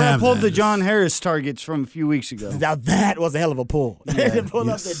I pulled the John Harris targets from a few weeks ago. Now that was a hell of a pull. Yeah, pull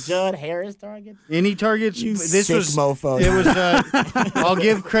up the John Harris targets. Any targets? This was mofo. It was. I'll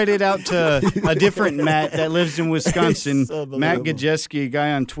give credit out to a different Matt that lives in Wisconsin. Matt Gajeski, a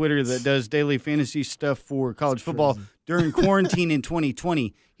guy on Twitter that does daily fantasy stuff for college football. During quarantine in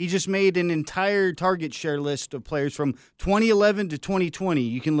 2020, he just made an entire target share list of players from 2011 to 2020.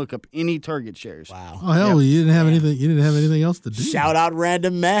 You can look up any target shares. Wow! Oh hell, you didn't have anything. You didn't have anything else to do. Shout out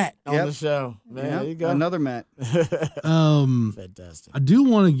random Matt on the show. Man, there you go. Another Matt. Fantastic. I do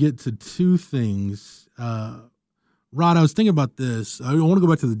want to get to 2 things. Rod, I was thinking about this. I want to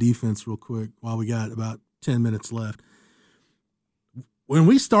go back to the defense real quick while we got about 10 minutes left. When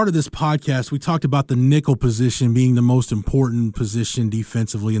we started this podcast, we talked about the nickel position being the most important position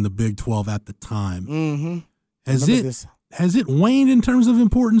defensively in the Big 12 at the time. Mm-hmm. Has it waned in terms of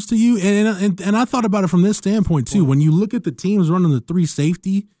importance to you? And I thought about it from this standpoint too. When you look at the teams running the 3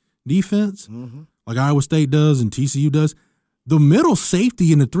 safety defense, like Iowa State does and TCU does, the middle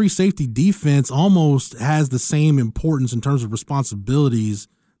safety and the three safety defense almost has the same importance in terms of responsibilities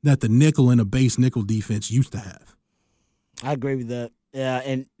that the nickel and a base nickel defense used to have. I agree with that. Yeah,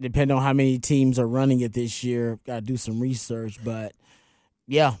 and depending on how many teams are running it this year, got to do some research. But,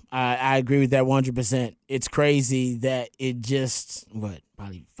 yeah, I agree with that 100%. It's crazy that it just,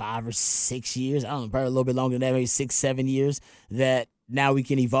 probably 5 or 6 years, I don't know, probably a little bit longer than that, maybe 6, 7 years, that now we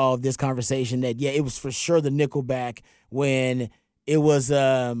can evolve this conversation that, yeah, it was for sure the nickelback when it was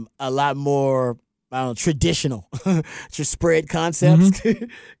a lot more traditional spread concepts,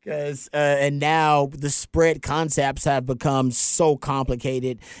 because and now the spread concepts have become so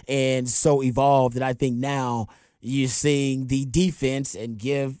complicated and so evolved that I think now you're seeing the defense, and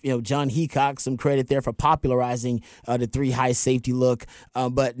give John Heacock some credit there for popularizing the three high safety look.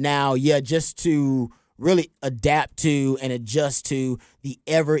 But now, just to really adapt to and adjust to the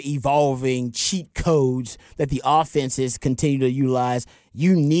ever-evolving cheat codes that the offenses continue to utilize,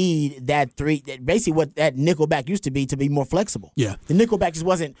 you need that basically what that nickelback used to be more flexible. Yeah. The nickelback just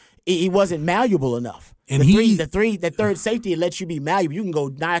wasn't malleable enough. And the third safety, it lets you be malleable. You can go,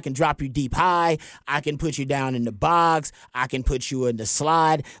 now I can drop you deep high. I can put you down in the box. I can put you in the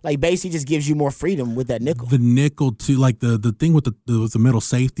slide. Like, basically just gives you more freedom with that nickel. The nickel, too, like the thing with the middle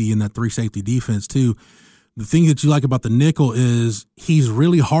safety and that three safety defense, too, the thing that you like about the nickel is he's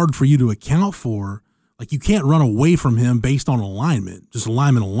really hard for you to account for. Like, you can't run away from him based on alignment, just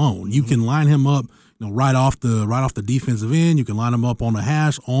alignment alone. You can line him up, right off the defensive end. You can line him up on the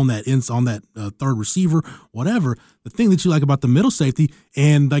hash, on that third receiver, whatever. The thing that you like about the middle safety,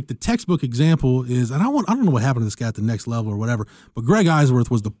 and like the textbook example is, and I don't know what happened to this guy at the next level or whatever, but Greg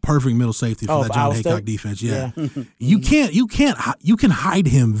Eisworth was the perfect middle safety for that John Heacock defense. Yeah. You can hide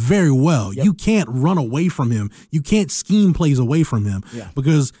him very well. Yep. You can't run away from him. You can't scheme plays away from him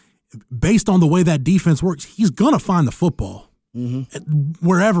because based on the way that defense works, he's going to find the football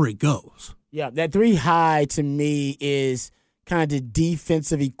wherever it goes. Yeah, that three high to me is kind of the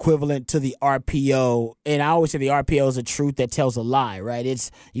defensive equivalent to the RPO. And I always say the RPO is a truth that tells a lie, right?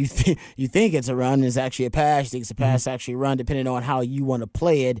 It's you think it's a run, and it's actually a pass. You think it's a pass, actually a run. Depending on how you want to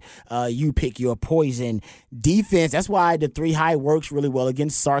play it, you pick your poison. Defense, that's why the three high works really well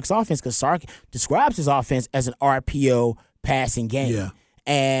against Sark's offense, because Sark describes his offense as an RPO passing game. Yeah.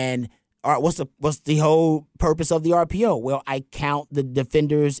 And what's the whole purpose of the RPO? Well, I count the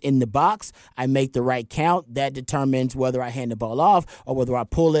defenders in the box. I make the right count. That determines whether I hand the ball off or whether I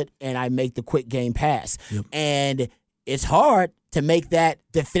pull it, and I make the quick game pass. Yep. And it's hard to make that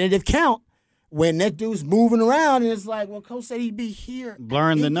definitive count when that dude's moving around, and it's like, well, Coach said he'd be here.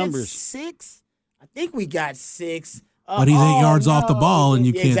 Blurring the numbers. 6? I think we got 6. But he's 8 yards off the ball, and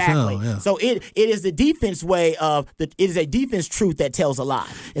you can't tell. Yeah. So it is the defense way of it is a defense truth that tells a lie.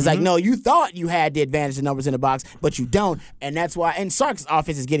 It's like, no, you thought you had the advantage of numbers in the box, but you don't, and that's why. And Sark's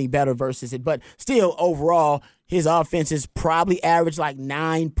offense is getting better versus it, but still, overall, his offense is probably average like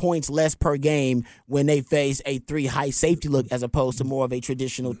 9 points less per game when they face a 3 high safety look as opposed to more of a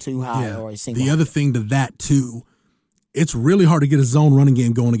traditional 2 high or a single. The other thing to that too, it's really hard to get a zone running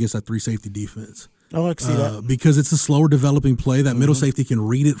game going against that 3 safety defense. Oh, I can see that. Because it's a slower developing play. That middle safety can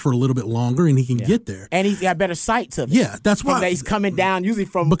read it for a little bit longer, and he can get there. And he's got better sight to it. Yeah, that's why. He's coming down usually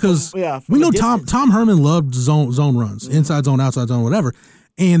from we know Tom Herman loved zone runs, inside zone, outside zone, whatever.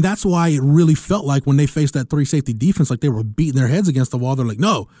 And that's why it really felt like when they faced that 3 safety defense, like they were beating their heads against the wall. They're like,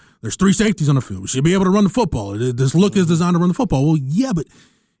 no, there's 3 safeties on the field. We should be able to run the football. This look is designed to run the football. Well, yeah, but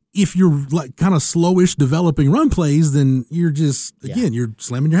if you're like kind of slowish developing run plays, then you're just, again, you're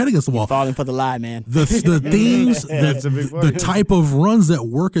slamming your head against the wall. You're falling for the lie, man. The things, the type of runs that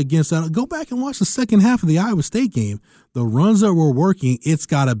work against that, go back and watch the second half of the Iowa State game. The runs that were working, it's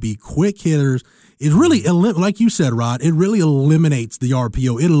got to be quick hitters. It really, like you said, Rod, it really eliminates the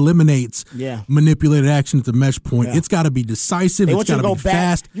RPO. It eliminates manipulated action at the mesh point. Yeah. It's got to be decisive. It's got to be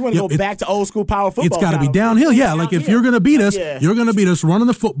fast. You want to go back to old school power football. It's got to be downhill. Yeah, like if you're going to beat us, you're going to beat us running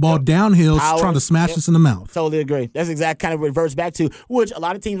the football downhill, trying to smash us in the mouth. Totally agree. That's exactly kind of reverts back to, which a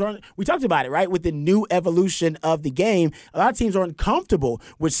lot of teams aren't. We talked about it, right? With the new evolution of the game, a lot of teams are uncomfortable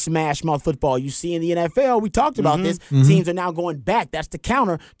with smash mouth football. You see in the NFL, we talked about this. Teams are now going back. That's the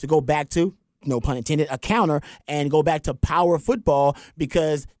counter to go back to, no pun intended, a counter, and go back to power football,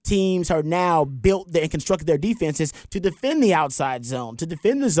 because teams are now built and constructed their defenses to defend the outside zone, to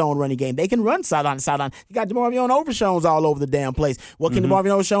defend the zone running game. They can run sideline to sideline. You got DeMarvion Overshones all over the damn place. What can DeMarvion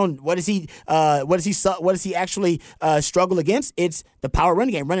Overshone? What does he actually struggle against? It's the power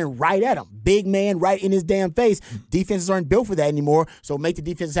running game, running right at him, big man right in his damn face. Defenses aren't built for that anymore, so make the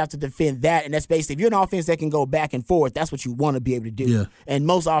defenses have to defend that. And that's basically, if you're an offense that can go back and forth, that's what you want to be able to do. Yeah. And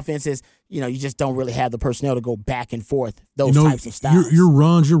most offenses, you just don't really have the personnel to go back and forth those types of styles. Your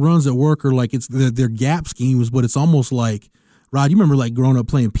runs at work are like they're gap schemes, but it's almost like, Rod, you remember like growing up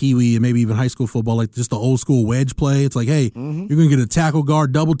playing Pee Wee and maybe even high school football, like just the old school wedge play. It's like, hey, you're going to get a tackle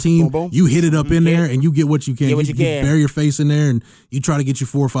guard double team. Boom, boom. You hit it up in there and you get what you can. Get what you can. You bury your face in there and you try to get you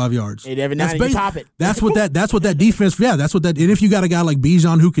 4 or 5 yards. And every night you pop it. That's what that defense. Yeah, that's what that. And if you got a guy like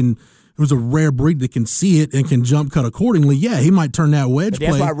Bijan who's a rare breed that can see it and can jump cut accordingly, yeah, he might turn that wedge play.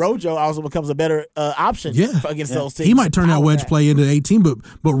 That's why Rojo also becomes a better option against those teams. He might turn that wedge play into 18,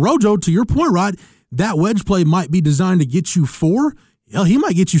 but Rojo, to your point, Rod, that wedge play might be designed to get you 4. Hell, he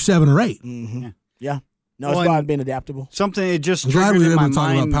might get you 7 or 8. Mm-hmm. Yeah. No, it's about being adaptable. Something it just I'm glad triggered we were in my able to talk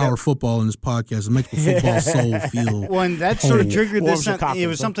mind. about power football in this podcast. It makes the football soul feel. Well, and that sort of triggered this. It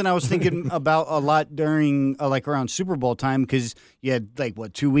was something I was thinking about a lot during, like around Super Bowl time, because you had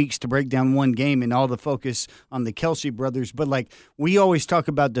 2 weeks to break down one game and all the focus on the Kelsey brothers. But we always talk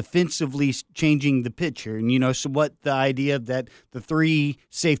about defensively changing the picture, and so what the idea that the 3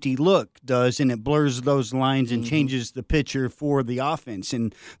 safety look does, and it blurs those lines and changes the picture for the offense.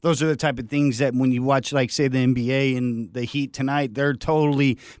 And those are the type of things that when you watch, say the NBA and the Heat tonight, they're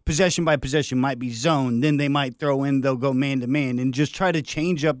totally possession by possession, might be zone, then they might they'll go man to man and just try to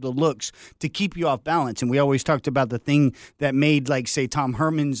change up the looks to keep you off balance. And we always talked about the thing that made say Tom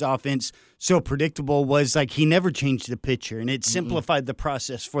Herman's offense so predictable was he never changed the picture, and it simplified the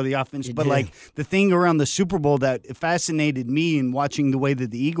process for the offense. But the thing around the Super Bowl that fascinated me in watching the way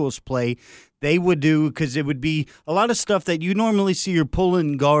that the Eagles play, they would do, because it would be a lot of stuff that you normally see, you're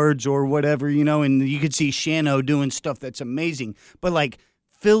pulling guards or whatever, and you could see Shano doing stuff that's amazing. But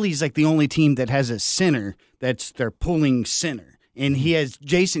Philly's the only team that has a center that's their pulling center. And he has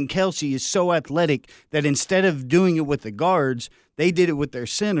Jason Kelsey is so athletic that instead of doing it with the guards, they did it with their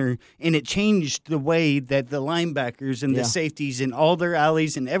center, and it changed the way that the linebackers and the safeties and all their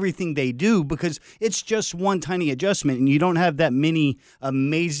alleys and everything they do, because it's just one tiny adjustment, and you don't have that many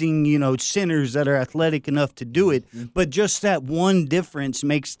amazing, centers that are athletic enough to do it. But just that one difference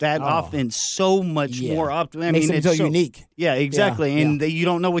makes that offense so much more optimal. Makes it so unique. Yeah, exactly. And you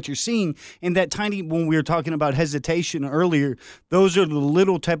don't know what you're seeing. And that tiny, when we were talking about hesitation earlier, those are the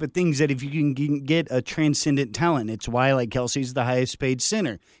little type of things that if you can get a transcendent talent, it's why Kelsey's the highest paid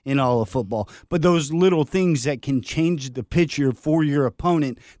center in all of football. But those little things that can change the picture for your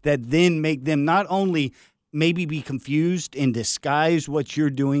opponent, that then make them not only maybe be confused and disguise what you're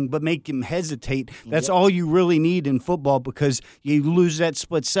doing, but make them hesitate. That's all you really need in football, because you lose that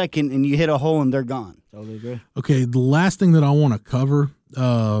split second and you hit a hole and they're gone. Totally agree. Okay, the last thing that I want to cover,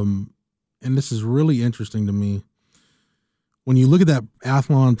 and this is really interesting to me, when you look at that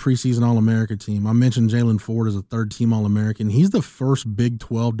Athlon preseason All-America team, I mentioned Jalen Ford as a third-team All-American. He's the first Big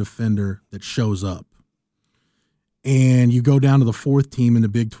 12 defender that shows up. And you go down to the fourth team in the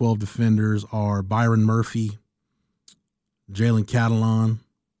Big 12 defenders are Byron Murphy, Jalen Catalon.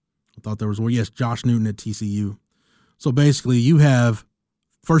 I thought there was Josh Newton at TCU. So basically you have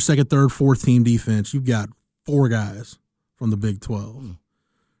first, second, third, fourth team defense. You've got 4 guys from the Big 12.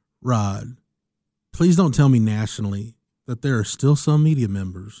 Rod, please don't tell me nationally that there are still some media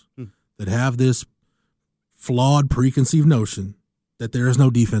members that have this flawed preconceived notion that there is no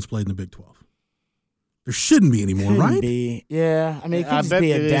defense played in the Big 12. There shouldn't be anymore, right? Yeah, I mean, it could just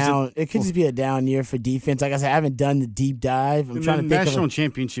be a down. It could just be a down year for defense. Like I said, I haven't done the deep dive. I'm trying to think. The national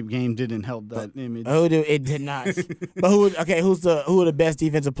championship game didn't help that image. It did not. But who are the best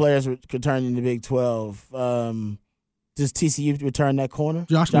defensive players returning in the Big 12? Does TCU return that corner?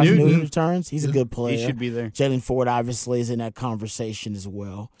 Josh Newton returns. He's a good player. He should be there. Jalen Ford obviously is in that conversation as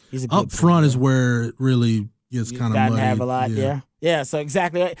well. He's a good up front is where it really gets kind of muddy. Have a lot there. Yeah, so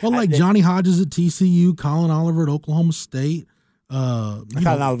exactly. Well, Johnny Hodges at TCU, Colin Oliver at Oklahoma State. Colin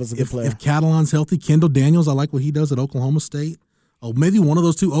Oliver's a good player. If Catalon's healthy, Kendall Daniels, I like what he does at Oklahoma State. Oh, maybe one of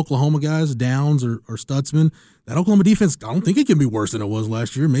those 2 Oklahoma guys, Downs or Stutzman. That Oklahoma defense, I don't think it can be worse than it was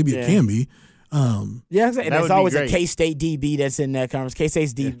last year. Maybe it can be. There's always a K-State DB that's in that conference.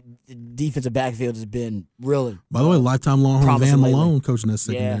 K-State's defensive backfield has been really. By the way, lifetime Longhorn Van Malone coaching that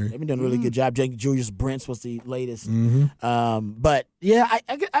secondary. Yeah, they've been doing a really good job. Jake Julius Brents was the latest. But yeah,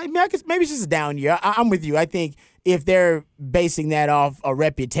 I guess maybe it's just a down year. I'm with you. I think if they're basing that off a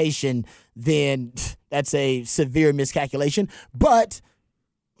reputation, then that's a severe miscalculation. But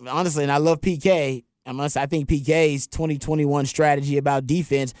honestly, and I love PK. I think PK's 2021 strategy about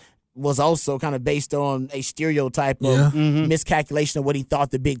defense was also kind of based on a stereotype of miscalculation of what he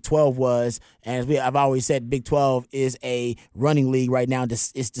thought the Big 12 was. And I've always said Big 12 is a running league right now.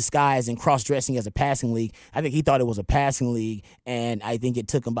 It's disguised and cross-dressing as a passing league. I think he thought it was a passing league, and I think it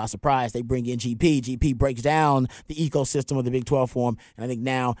took him by surprise. They bring in GP. GP breaks down the ecosystem of the Big 12 for him, and I think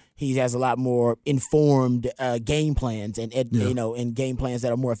now he has a lot more informed game plans and game plans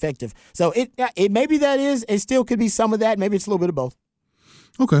that are more effective. So it maybe that is, it still could be some of that. Maybe it's a little bit of both.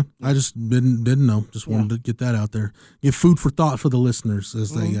 Okay, I just didn't know. Just wanted to get that out there. Give food for thought for the listeners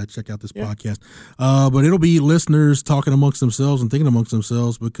as they check out this podcast. But it'll be listeners talking amongst themselves and thinking amongst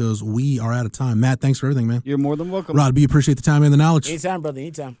themselves because we are out of time. Matt, thanks for everything, man. You're more than welcome. Rod B, appreciate the time and the knowledge. Anytime, brother,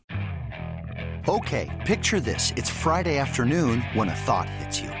 anytime. Okay, picture this. It's Friday afternoon when a thought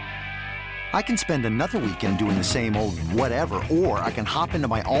hits you. I can spend another weekend doing the same old whatever, or I can hop into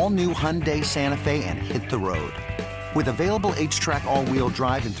my all-new Hyundai Santa Fe and hit the road. With available H-Track all-wheel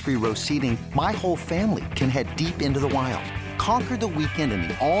drive and 3-row seating, my whole family can head deep into the wild. Conquer the weekend in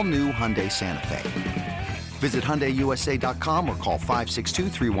the all-new Hyundai Santa Fe. Visit HyundaiUSA.com or call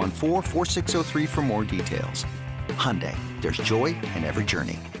 562-314-4603 for more details. Hyundai, there's joy in every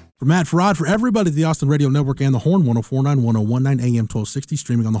journey. For Matt, for Rod, for everybody at the Austin Radio Network and the Horn, 1049, 1019 AM 1260,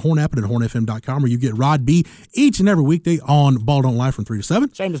 streaming on the Horn app and at hornfm.com, where you get Rod B each and every weekday on Ball Don't Lie from 3 to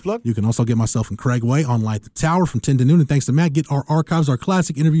 7. Shameless plug. You can also get myself and Craig Way on Light the Tower from 10 to noon. And thanks to Matt, get our archives, our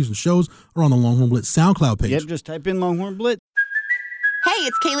classic interviews and shows are on the Longhorn Blitz SoundCloud page. Yep, just type in Longhorn Blitz. Hey,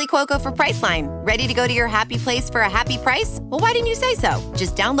 it's Kaylee Cuoco for Priceline. Ready to go to your happy place for a happy price? Well, why didn't you say so?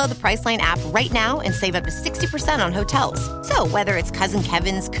 Just download the Priceline app right now and save up to 60% on hotels. So whether it's Cousin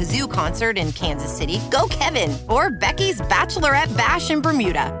Kevin's Kazoo Concert in Kansas City, go Kevin, or Becky's Bachelorette Bash in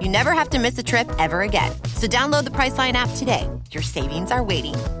Bermuda, you never have to miss a trip ever again. So download the Priceline app today. Your savings are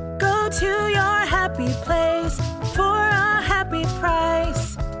waiting. Go to your happy place for a happy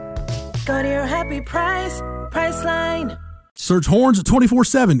price. Go to your happy price, Priceline. Search Horns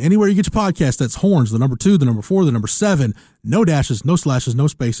 24/7 anywhere you get your podcast. That's Horns, the number 2, the number 4, the number 7. No dashes, no slashes, no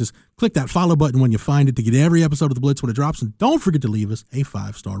spaces. Click that follow button when you find it to get every episode of The Blitz when it drops. And don't forget to leave us a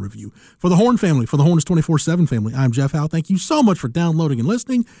 5-star review. For the Horn family, for the Horns 24/7 family, I'm Jeff Howe. Thank you so much for downloading and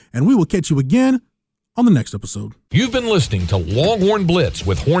listening, and we will catch you again on the next episode. You've been listening to Longhorn Blitz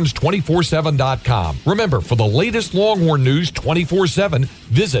with horns247.com. Remember, for the latest Longhorn news 24/7,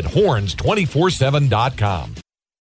 visit horns247.com.